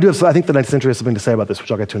I do have. I think the 19th century has something to say about this, which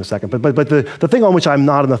I'll get to in a second. But the thing on which I'm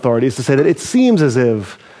not an authority is to say that it seems as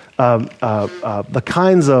if the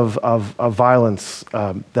kinds of violence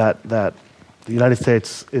that the United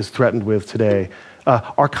States is threatened with today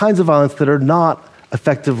are kinds of violence that are not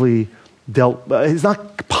effectively dealt. It's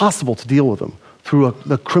not possible to deal with them through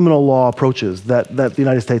the criminal law approaches that the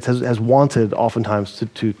United States has wanted oftentimes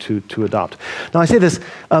to adopt. Now, I say this.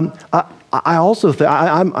 I also think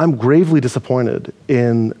I'm gravely disappointed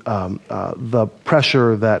in the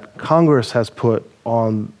pressure that Congress has put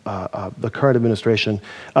on the current administration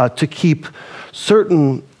to keep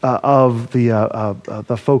certain of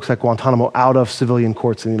the folks at Guantanamo out of civilian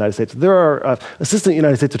courts in the United States. There are assistant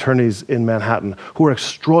United States attorneys in Manhattan who are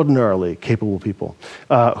extraordinarily capable people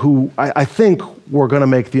who I think were going to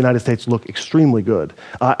make the United States look extremely good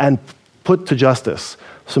and put to justice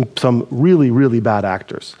some really, really bad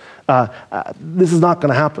actors. This is not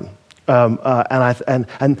going to happen. And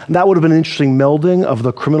that would have been an interesting melding of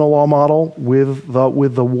the criminal law model with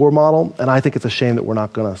the war model, and I think it's a shame that we're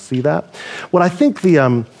not going to see that. What I think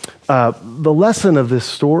the lesson of this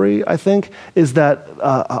story, I think, is that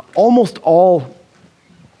almost all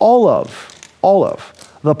of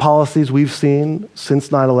the policies we've seen since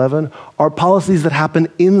 9/11 are policies that happen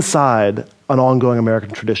inside an ongoing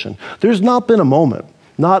American tradition. There's not been a moment,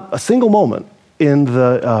 not a single moment, even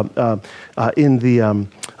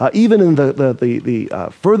in the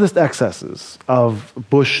furthest excesses of the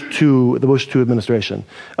Bush II administration,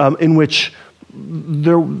 in which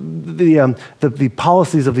the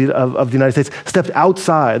policies of the United States stepped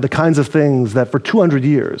outside the kinds of things that for 200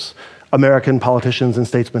 years American politicians and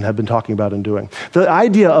statesmen have been talking about and doing. The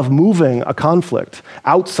idea of moving a conflict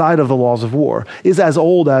outside of the laws of war is as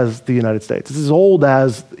old as the United States. It's as old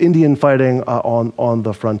as Indian fighting on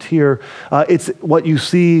the frontier. It's what you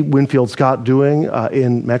see Winfield Scott doing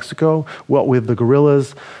in Mexico, with the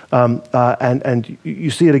guerrillas, and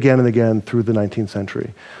you see it again and again through the 19th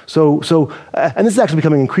century. And this is actually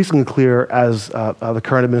becoming increasingly clear as the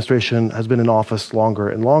current administration has been in office longer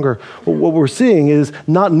and longer. What we're seeing is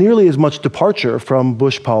not nearly as much departure from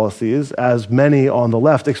Bush policies as many on the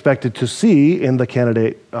left expected to see in the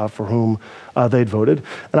candidate for whom they'd voted.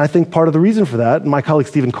 And I think part of the reason for that, and my colleague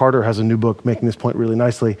Stephen Carter has a new book making this point really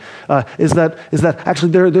nicely, is that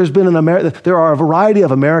actually there are a variety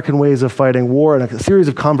of American ways of fighting war and a series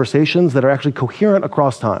of conversations that are actually coherent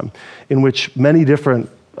across time, in which many different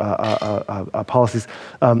policies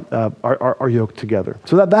are yoked together.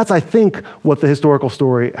 So that's, I think, what the historical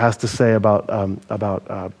story has to say about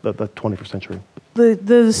the 21st century.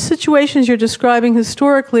 The situations you're describing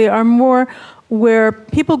historically are more where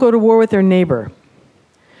people go to war with their neighbor.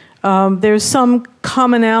 there's some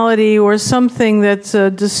commonality or something that's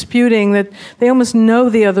disputing, that they almost know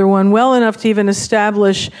the other one well enough to even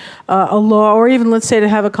establish a law, or even, let's say, to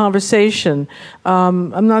have a conversation.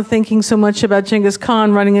 I'm not thinking so much about Genghis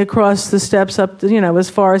Khan running across the steppes up to, as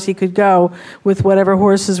far as he could go with whatever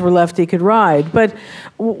horses were left he could ride. But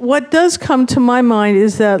what does come to my mind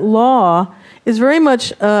is that law is very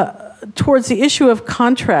much towards the issue of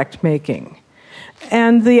contract making.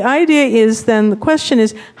 And the idea is then, the question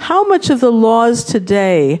is, how much of the laws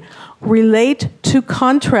today relate to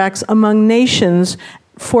contracts among nations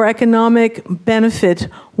for economic benefit,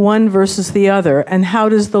 one versus the other? And how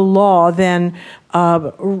does the law then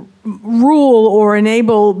rule or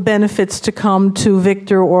enable benefits to come to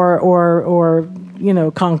victor or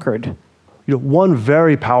conquered? One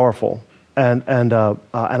very powerful and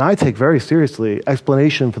I take very seriously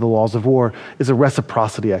explanation for the laws of war is a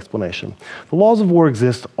reciprocity explanation. The laws of war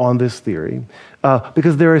exist on this theory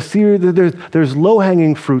because there's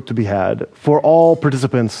low-hanging fruit to be had for all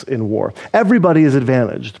participants in war. Everybody is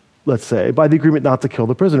advantaged, let's say, by the agreement not to kill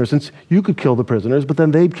the prisoners, since you could kill the prisoners, but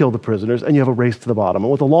then they'd kill the prisoners, and you have a race to the bottom.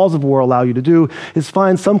 And what the laws of war allow you to do is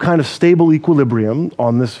find some kind of stable equilibrium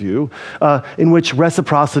on this view, in which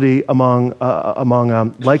reciprocity among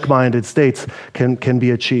like-minded states can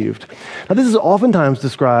be achieved. Now, this is oftentimes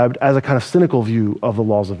described as a kind of cynical view of the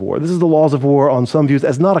laws of war. This is the laws of war on some views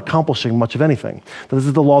as not accomplishing much of anything. This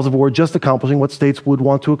is the laws of war just accomplishing what states would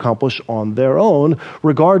want to accomplish on their own,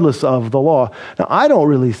 regardless of the law. Now, I don't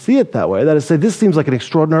really see it that way. That is to say, this seems like an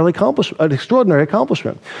extraordinary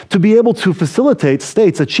accomplishment to be able to facilitate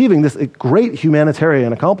states achieving this great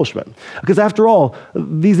humanitarian accomplishment. Because after all,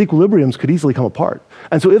 these equilibriums could easily come apart.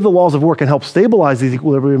 And so if the laws of war can help stabilize these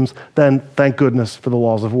equilibriums, then thank goodness for the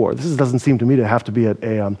laws of war. This doesn't seem to me to have to be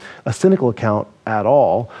a cynical account at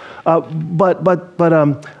all. But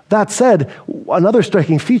that said, another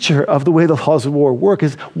striking feature of the way the laws of war work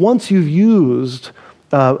is once you've used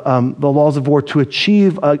the laws of war to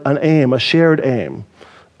achieve an aim, a shared aim,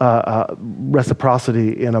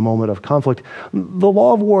 reciprocity in a moment of conflict, the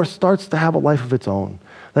law of war starts to have a life of its own.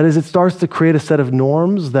 That is, it starts to create a set of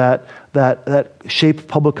norms that shape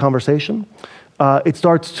public conversation. It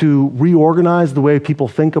starts to reorganize the way people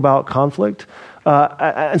think about conflict.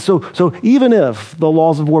 And so even if the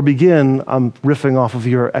laws of war begin, I'm riffing off of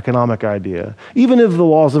your economic idea, even if the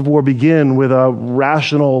laws of war begin with a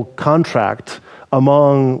rational contract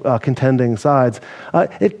among contending sides,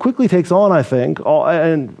 it quickly takes on, I think,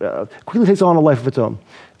 quickly takes on a life of its own.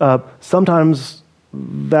 Sometimes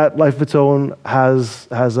that life of its own has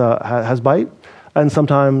bite, and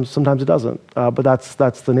sometimes it doesn't. But that's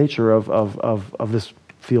the nature of this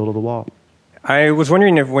field of the law. I was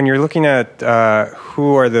wondering if, when you're looking at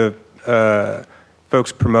who are the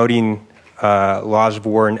folks promoting laws of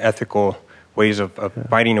war and ethical ways of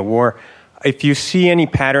fighting a war, if you see any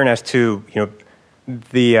pattern as to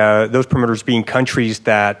those promoters being countries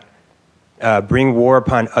that bring war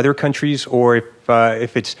upon other countries, or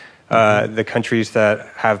if it's the countries that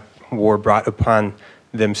have war brought upon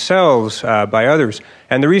themselves by others.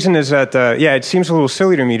 And the reason is that, it seems a little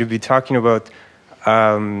silly to me to be talking about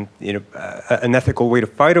an ethical way to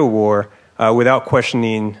fight a war without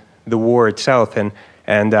questioning the war itself.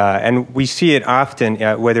 And we see it often,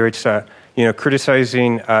 whether it's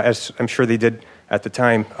criticizing, as I'm sure they did at the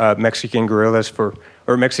time, Mexicans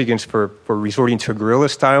for resorting to guerrilla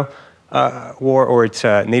style war, or it's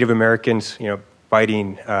Native Americans,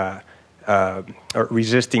 fighting or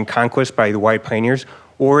resisting conquest by the white pioneers,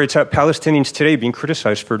 or it's Palestinians today being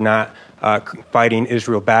criticized for not fighting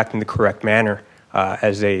Israel back in the correct manner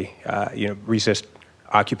as they resist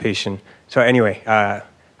occupation. So anyway, I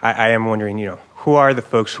am wondering, who are the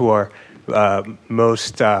folks who are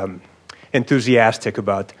most enthusiastic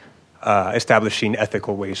about establishing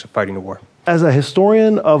ethical ways of fighting the war? As a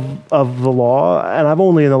historian of the law, and I've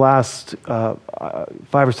only in the last 5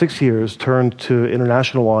 or 6 years turned to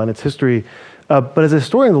international law and its history, but as a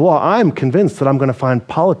historian of the law, I'm convinced that I'm going to find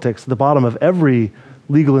politics at the bottom of every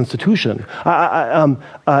legal institution.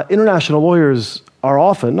 International lawyers are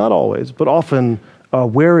often, not always, but often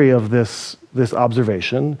wary of this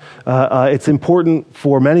observation. It's important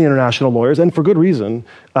for many international lawyers, and for good reason,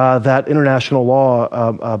 that international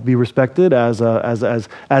law be respected as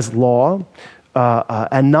law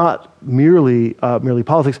and not merely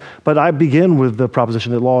politics. But I begin with the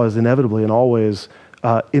proposition that law is inevitably and always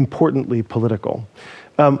importantly political.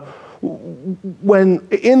 When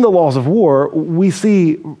in the laws of war, we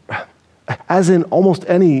see, as in almost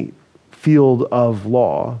any field of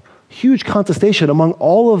law, huge contestation among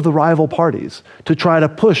all of the rival parties to try to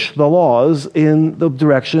push the laws in the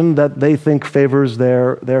direction that they think favors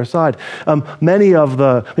their side.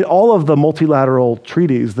 All of the multilateral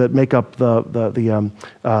treaties that make up the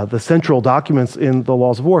central documents in the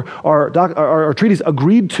laws of war are treaties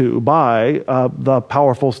agreed to by the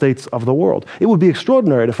powerful states of the world. It would be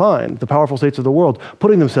extraordinary to find the powerful states of the world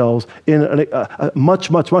putting themselves in a much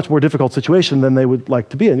more difficult situation than they would like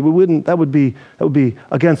to be in. That would be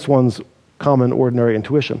against one's common, ordinary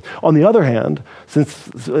intuition. On the other hand, since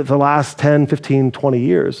the last 10, 15, 20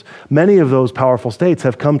 years, many of those powerful states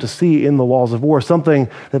have come to see in the laws of war something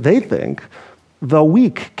that they think the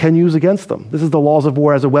weak can use against them. This is the laws of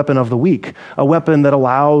war as a weapon of the weak, a weapon that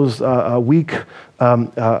allows weaker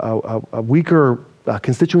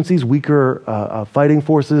constituencies, weaker fighting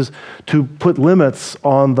forces to put limits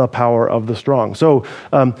on the power of the strong. So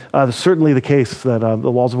certainly the case that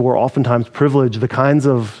the laws of war oftentimes privilege the kinds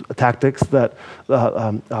of tactics that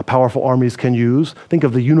powerful armies can use. Think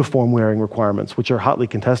of the uniform wearing requirements, which are hotly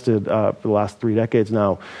contested for the last 3 decades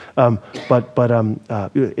now. So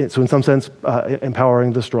in some sense,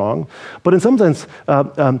 empowering the strong. But in some sense,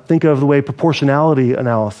 think of the way proportionality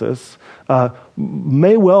analysis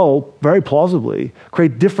may well, very plausibly,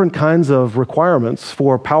 create different kinds of requirements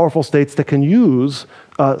for powerful states that can use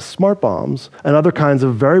smart bombs and other kinds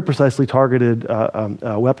of very precisely targeted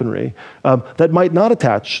weaponry that might not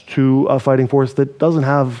attach to a fighting force that doesn't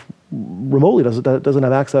have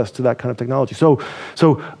access to that kind of technology. So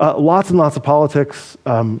lots and lots of politics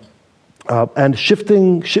and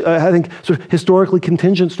shifting, I think, sort of historically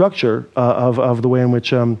contingent structure of the way in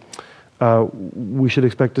which we should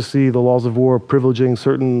expect to see the laws of war privileging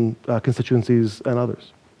certain constituencies and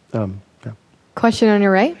others. Question on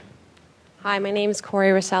your right. Hi, my name is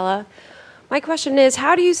Corey Rosella. My question is,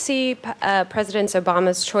 how do you see President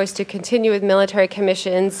Obama's choice to continue with military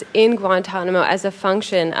commissions in Guantanamo as a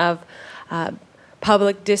function of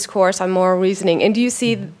public discourse on moral reasoning? And do you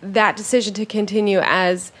see that decision to continue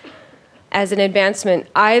as an advancement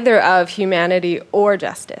either of humanity or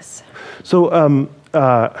justice? So,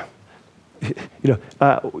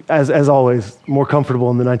 as always, more comfortable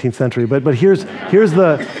in the 19th century. But here's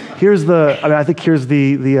the I mean, I think here's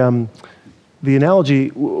the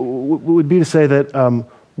analogy would be to say that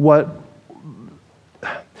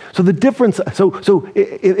so the difference. So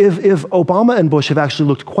if Obama and Bush have actually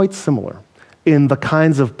looked quite similar in the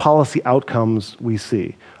kinds of policy outcomes we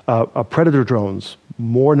see, predator drones,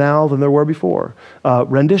 more now than there were before.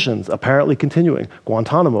 Renditions apparently continuing.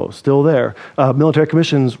 Guantanamo still there. Military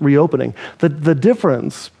commissions reopening. The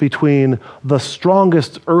difference between the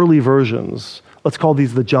strongest early versions, let's call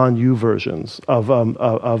these the John Yoo versions of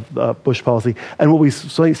Bush policy, and what we've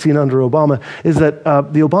seen under Obama is that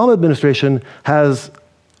the Obama administration has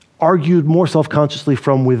argued more self-consciously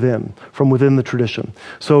from within the tradition.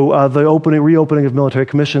 So the reopening of military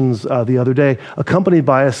commissions the other day, accompanied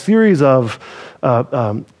by a series of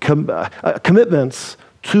commitments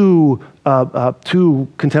to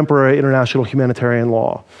contemporary international humanitarian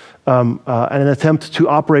law, and an attempt to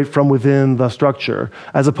operate from within the structure,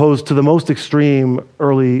 as opposed to the most extreme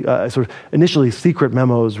early, sort of initially secret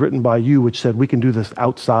memos written by you, which said we can do this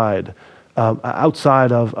outside of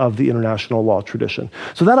the international law tradition.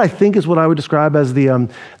 So that, I think, is what I would describe as the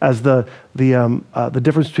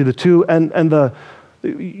difference between the two, and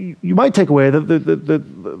you might take away the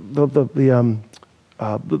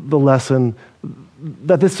lesson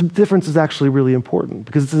that this difference is actually really important,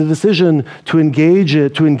 because it's a decision to engage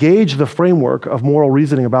the framework of moral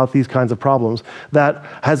reasoning about these kinds of problems that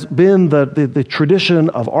has been the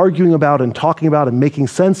tradition of arguing about and talking about and making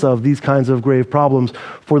sense of these kinds of grave problems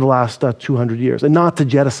for the last 200 years, and not to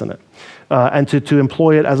jettison it. And to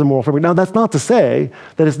employ it as a moral framework. Now, that's not to say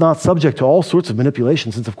that it's not subject to all sorts of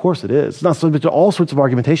manipulation, since of course it is. It's not subject to all sorts of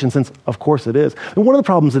argumentation, since of course it is. And one of the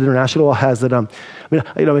problems that international law has that,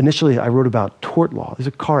 initially I wrote about tort law. These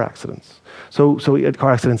are car accidents. So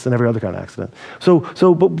car accidents and every other kind of accident.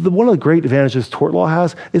 But one of the great advantages tort law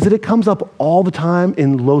has is that it comes up all the time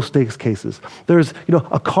in low stakes cases. There's,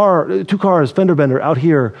 a car, 2 cars, fender bender out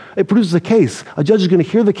here. It produces a case. A judge is going to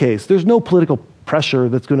hear the case. There's no political pressure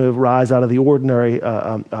that's going to rise out of the ordinary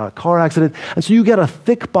car accident. And so you get a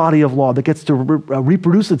thick body of law that gets to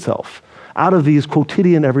reproduce itself out of these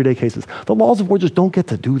quotidian everyday cases. The laws of war just don't get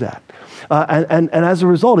to do that. And as a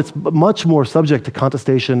result, it's much more subject to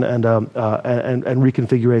contestation and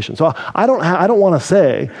reconfiguration. So I don't want to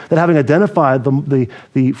say that having identified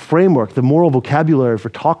the framework, the moral vocabulary for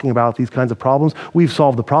talking about these kinds of problems, we've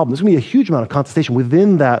solved the problem. There's going to be a huge amount of contestation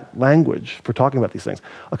within that language for talking about these things,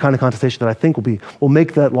 a kind of contestation that I think will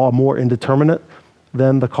make that law more indeterminate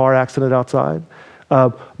than the car accident outside.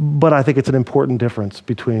 But I think it's an important difference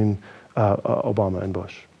between Obama and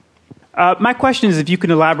Bush. My question is if you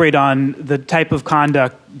can elaborate on the type of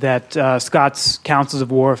conduct that Scott's councils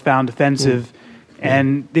of war found offensive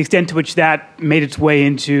and the extent to which that made its way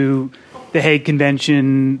into the Hague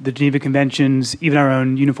Convention, the Geneva Conventions, even our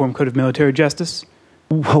own Uniform Code of Military Justice?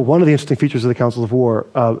 Well, one of the interesting features of the councils of war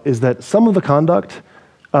is that some of the conduct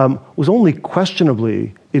was only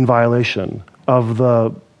questionably in violation of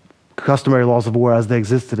the customary laws of war as they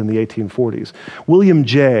existed in the 1840s. William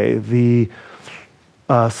Jay, the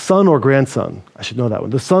son or grandson, I should know that one,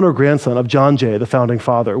 the son or grandson of John Jay, the founding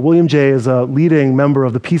father. William Jay is a leading member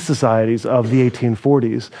of the peace societies of the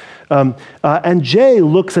 1840s. And Jay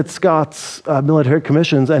looks at Scott's military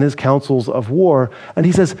commissions and his councils of war, and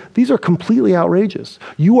he says, these are completely outrageous.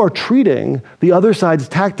 You are treating the other side's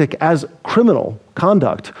tactic as criminal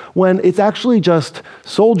conduct when it's actually just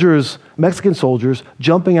soldiers, Mexican soldiers,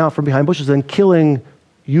 jumping out from behind bushes and killing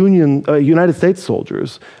United States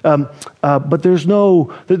soldiers, but there's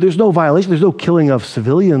no violation. There's no killing of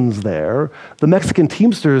civilians there. The Mexican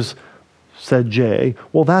Teamsters, said Jay,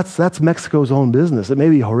 well, that's Mexico's own business. It may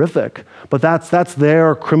be horrific, but that's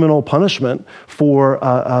their criminal punishment for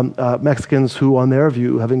Mexicans who, on their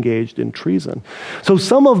view, have engaged in treason. So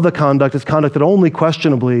some of the conduct is conduct that only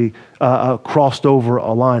questionably crossed over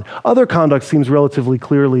a line. Other conduct seems relatively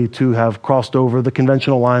clearly to have crossed over the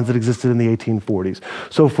conventional lines that existed in the 1840s.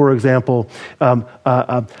 So, for example,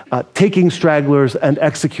 taking stragglers and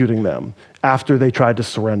executing them after they tried to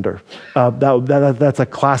surrender. That's a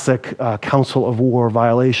classic council of war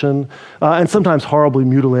violation, and sometimes horribly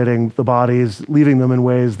mutilating the bodies, leaving them in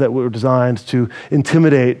ways that were designed to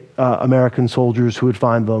intimidate American soldiers who would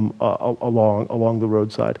find them along the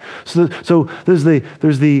roadside. So there's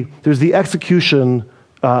the execution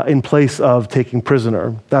in place of taking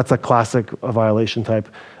prisoner. That's a classic violation type.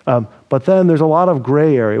 But then there's a lot of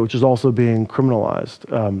gray area, which is also being criminalized,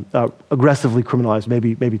 aggressively criminalized,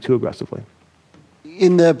 maybe too aggressively.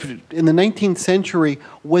 In the 19th century,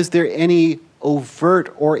 was there any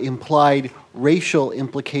overt or implied racial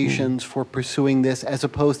implications for pursuing this, as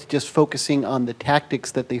opposed to just focusing on the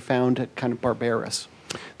tactics that they found kind of barbarous?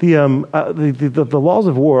 The laws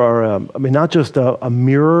of war are, not just a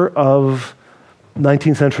mirror of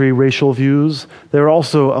 19th century racial views. They're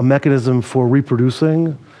also a mechanism for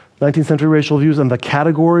reproducing 19th century racial views and the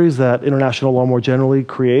categories that international law more generally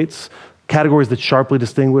creates, categories that sharply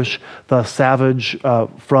distinguish the savage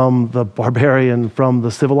from the barbarian, from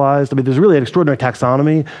the civilized. There's really an extraordinary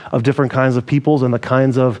taxonomy of different kinds of peoples and the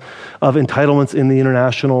kinds of entitlements in the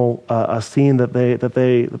international scene that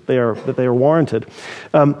they are warranted.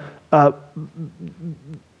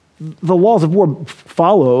 The laws of war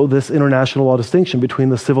follow this international law distinction between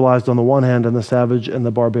the civilized on the one hand and the savage and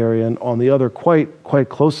the barbarian on the other quite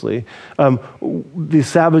closely. The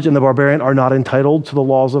savage and the barbarian are not entitled to the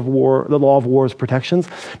laws of war, the law of war's protections.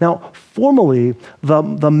 Now, formally,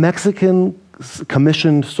 the Mexican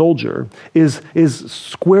commissioned soldier is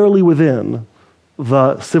squarely within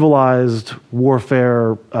the civilized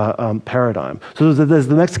warfare paradigm. So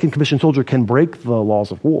the Mexican commissioned soldier can break the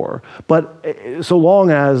laws of war, but so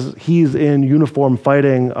long as he's in uniform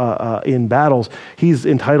fighting in battles, he's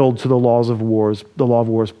entitled to the law of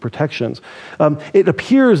war's protections. It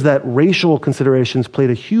appears that racial considerations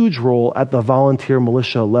played a huge role at the volunteer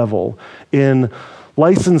militia level in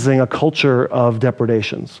licensing a culture of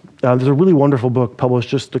depredations. There's a really wonderful book published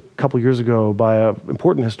just a couple years ago by an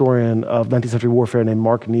important historian of 19th century warfare named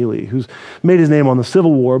Mark Neely, who's made his name on the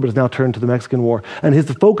Civil War but has now turned to the Mexican War. And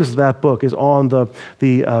the focus of that book is on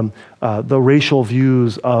the racial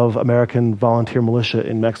views of American volunteer militia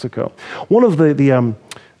in Mexico. One of the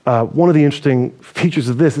interesting features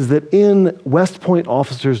of this is that in West Point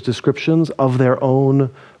officers' descriptions of their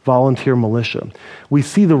own volunteer militia, we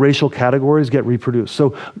see the racial categories get reproduced.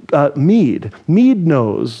 So Meade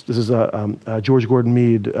knows, this is George Gordon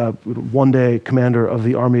Meade, one-day commander of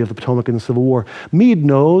the Army of the Potomac in the Civil War. Meade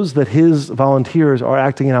knows that his volunteers are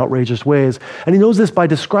acting in outrageous ways, and he knows this by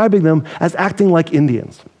describing them as acting like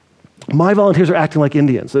Indians. My volunteers are acting like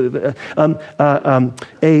Indians. A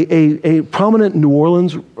prominent New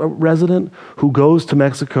Orleans resident who goes to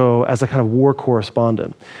Mexico as a kind of war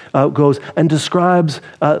correspondent goes and describes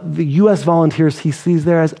the U.S. volunteers he sees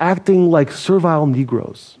there as acting like servile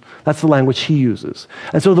Negroes. That's the language he uses.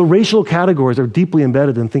 And so the racial categories are deeply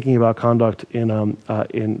embedded in thinking about conduct in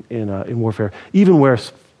warfare, even where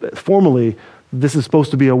formally this is supposed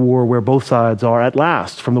to be a war where both sides are at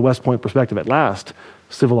last, from the West Point perspective, at last,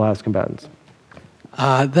 civilized combatants.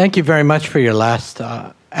 Thank you very much for your last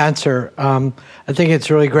answer. I think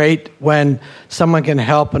it's really great when someone can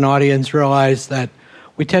help an audience realize that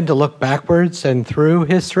we tend to look backwards and through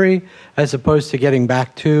history as opposed to getting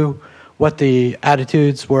back to what the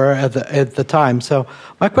attitudes were at the time. So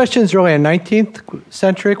my question is really a 19th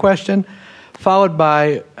century question, followed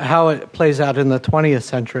by how it plays out in the 20th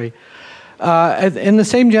century. In the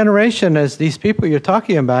same generation as these people you're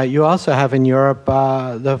talking about, you also have in Europe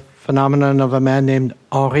the phenomenon of a man named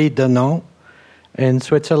Henri Dunant in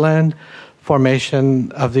Switzerland,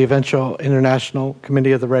 formation of the eventual International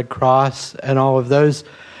Committee of the Red Cross, and all of those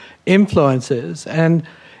influences. And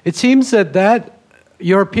it seems that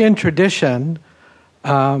European tradition,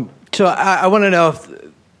 so I want to know if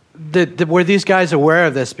were these guys aware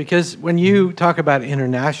of this? Because when you talk about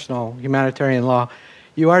international humanitarian law,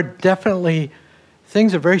 you are definitely,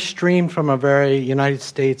 things are very streamed from a very United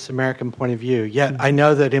States American point of view. Yet I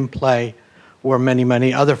know that in play were many,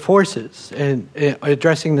 many other forces in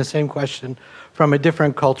addressing the same question from a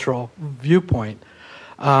different cultural viewpoint.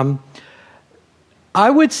 I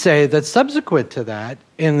would say that subsequent to that,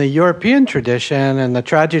 in the European tradition and the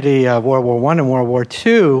tragedy of World War I and World War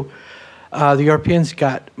II, the Europeans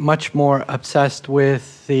got much more obsessed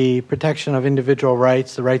with the protection of individual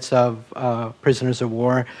rights, the rights of prisoners of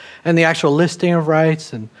war, and the actual listing of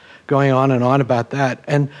rights, and going on and on about that.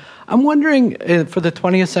 And I'm wondering, for the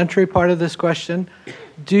 20th century part of this question,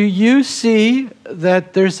 do you see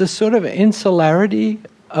that there's a sort of insularity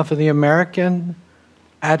of the American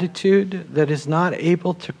attitude that is not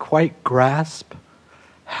able to quite grasp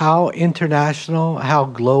how international, how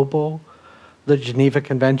global the Geneva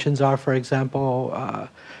Conventions are, for example?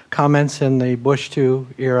 Comments in the Bush II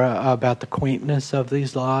era about the quaintness of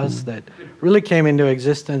these laws that really came into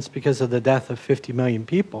existence because of the death of 50 million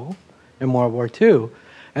people in World War II,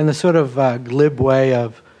 and the sort of glib way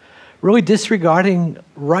of really disregarding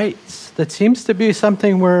rights that seems to be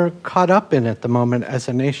something we're caught up in at the moment as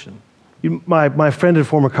a nation. My friend and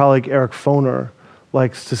former colleague Eric Foner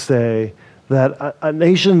likes to say that a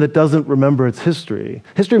nation that doesn't remember its history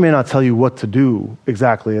may not tell you what to do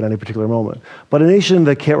exactly at any particular moment, but a nation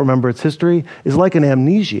that can't remember its history is like an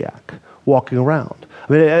amnesiac walking around.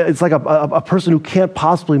 I mean, it's like a person who can't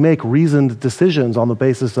possibly make reasoned decisions on the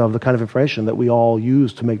basis of the kind of information that we all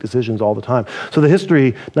use to make decisions all the time. So the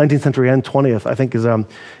history, 19th century and 20th, I think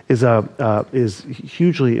is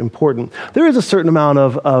hugely important. There is a certain amount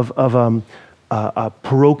of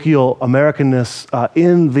parochial Americanness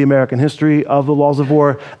in the American history of the laws of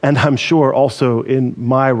war, and I'm sure also in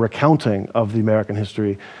my recounting of the American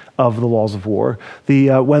history of the laws of war.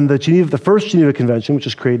 When the first Geneva Convention, which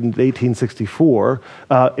was created in 1864,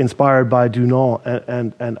 inspired by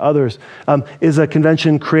Dunant and others, is a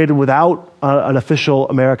convention created without an official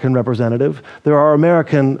American representative. There are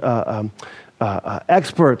American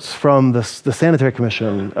experts from the Sanitary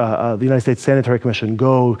Commission, the United States Sanitary Commission,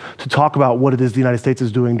 go to talk about what it is the United States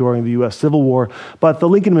is doing during the U.S. Civil War, but the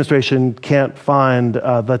Lincoln administration can't find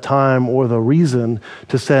the time or the reason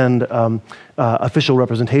to send official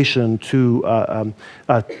representation to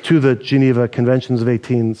the Geneva Conventions of the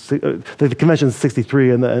Conventions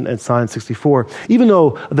 63 and signed 64, even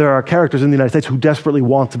though there are characters in the United States who desperately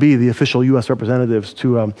want to be the official U.S. representatives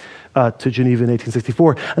to Geneva in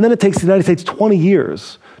 1864. And then it takes the United States 20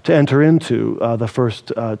 years to enter into the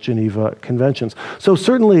first Geneva Conventions. So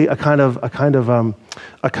certainly a kind of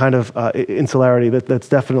insularity that's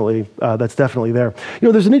definitely there. You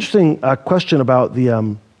know, there's an interesting question about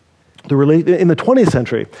in the 20th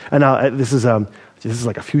century, and now this is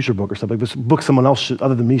like a future book or something. This book someone else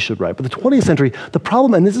other than me should write. But the 20th century, the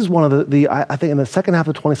problem, and this is one of I think in the second half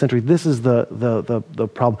of the 20th century, this is the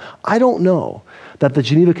problem. I don't know that the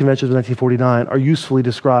Geneva Conventions of 1949 are usefully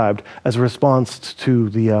described as a response to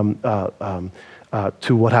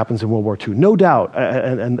to what happens in World War II. No doubt,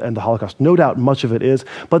 and the Holocaust, no doubt much of it is,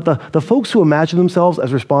 but the folks who imagine themselves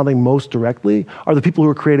as responding most directly are the people who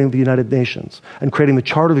are creating the United Nations and creating the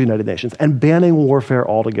Charter of the United Nations and banning warfare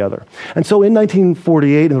altogether. And so in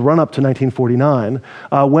 1948, in the run-up to 1949,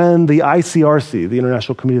 when the ICRC, the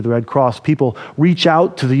International Committee of the Red Cross, people reach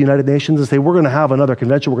out to the United Nations and say, we're going to have another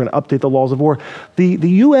convention, we're going to update the laws of war, the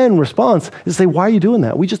UN response is to say, why are you doing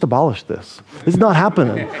that? We just abolished this. This is not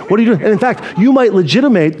happening. What are you doing? And in fact, you might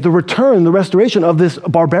legitimate the restoration of this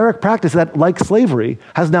barbaric practice that, like slavery,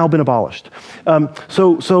 has now been abolished. In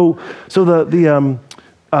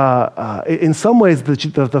some ways,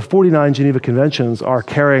 the 49 Geneva Conventions are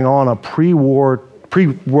carrying on a pre-World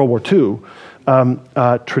War II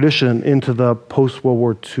tradition into the post-World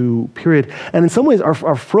War II period, and in some ways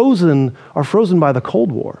are frozen by the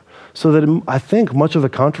Cold War. So that I think much of the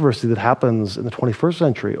controversy that happens in the 21st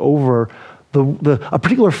century over a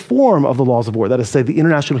particular form of the laws of war, that is, say, the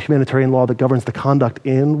international humanitarian law that governs the conduct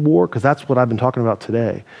in war, because that's what I've been talking about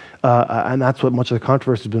today, and that's what much of the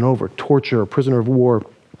controversy has been over: torture, prisoner of war,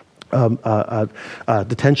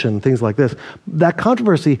 detention, things like this. That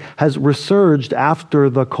controversy has resurged after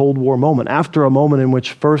the Cold War moment, after a moment in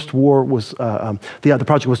which first war was, the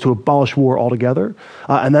project was to abolish war altogether,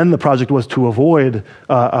 and then the project was to avoid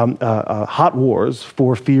hot wars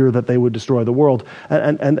for fear that they would destroy the world.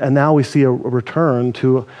 And now we see a return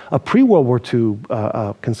to a pre-World War II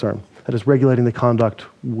concern, that is regulating the conduct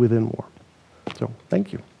within war. So,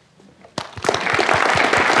 thank you.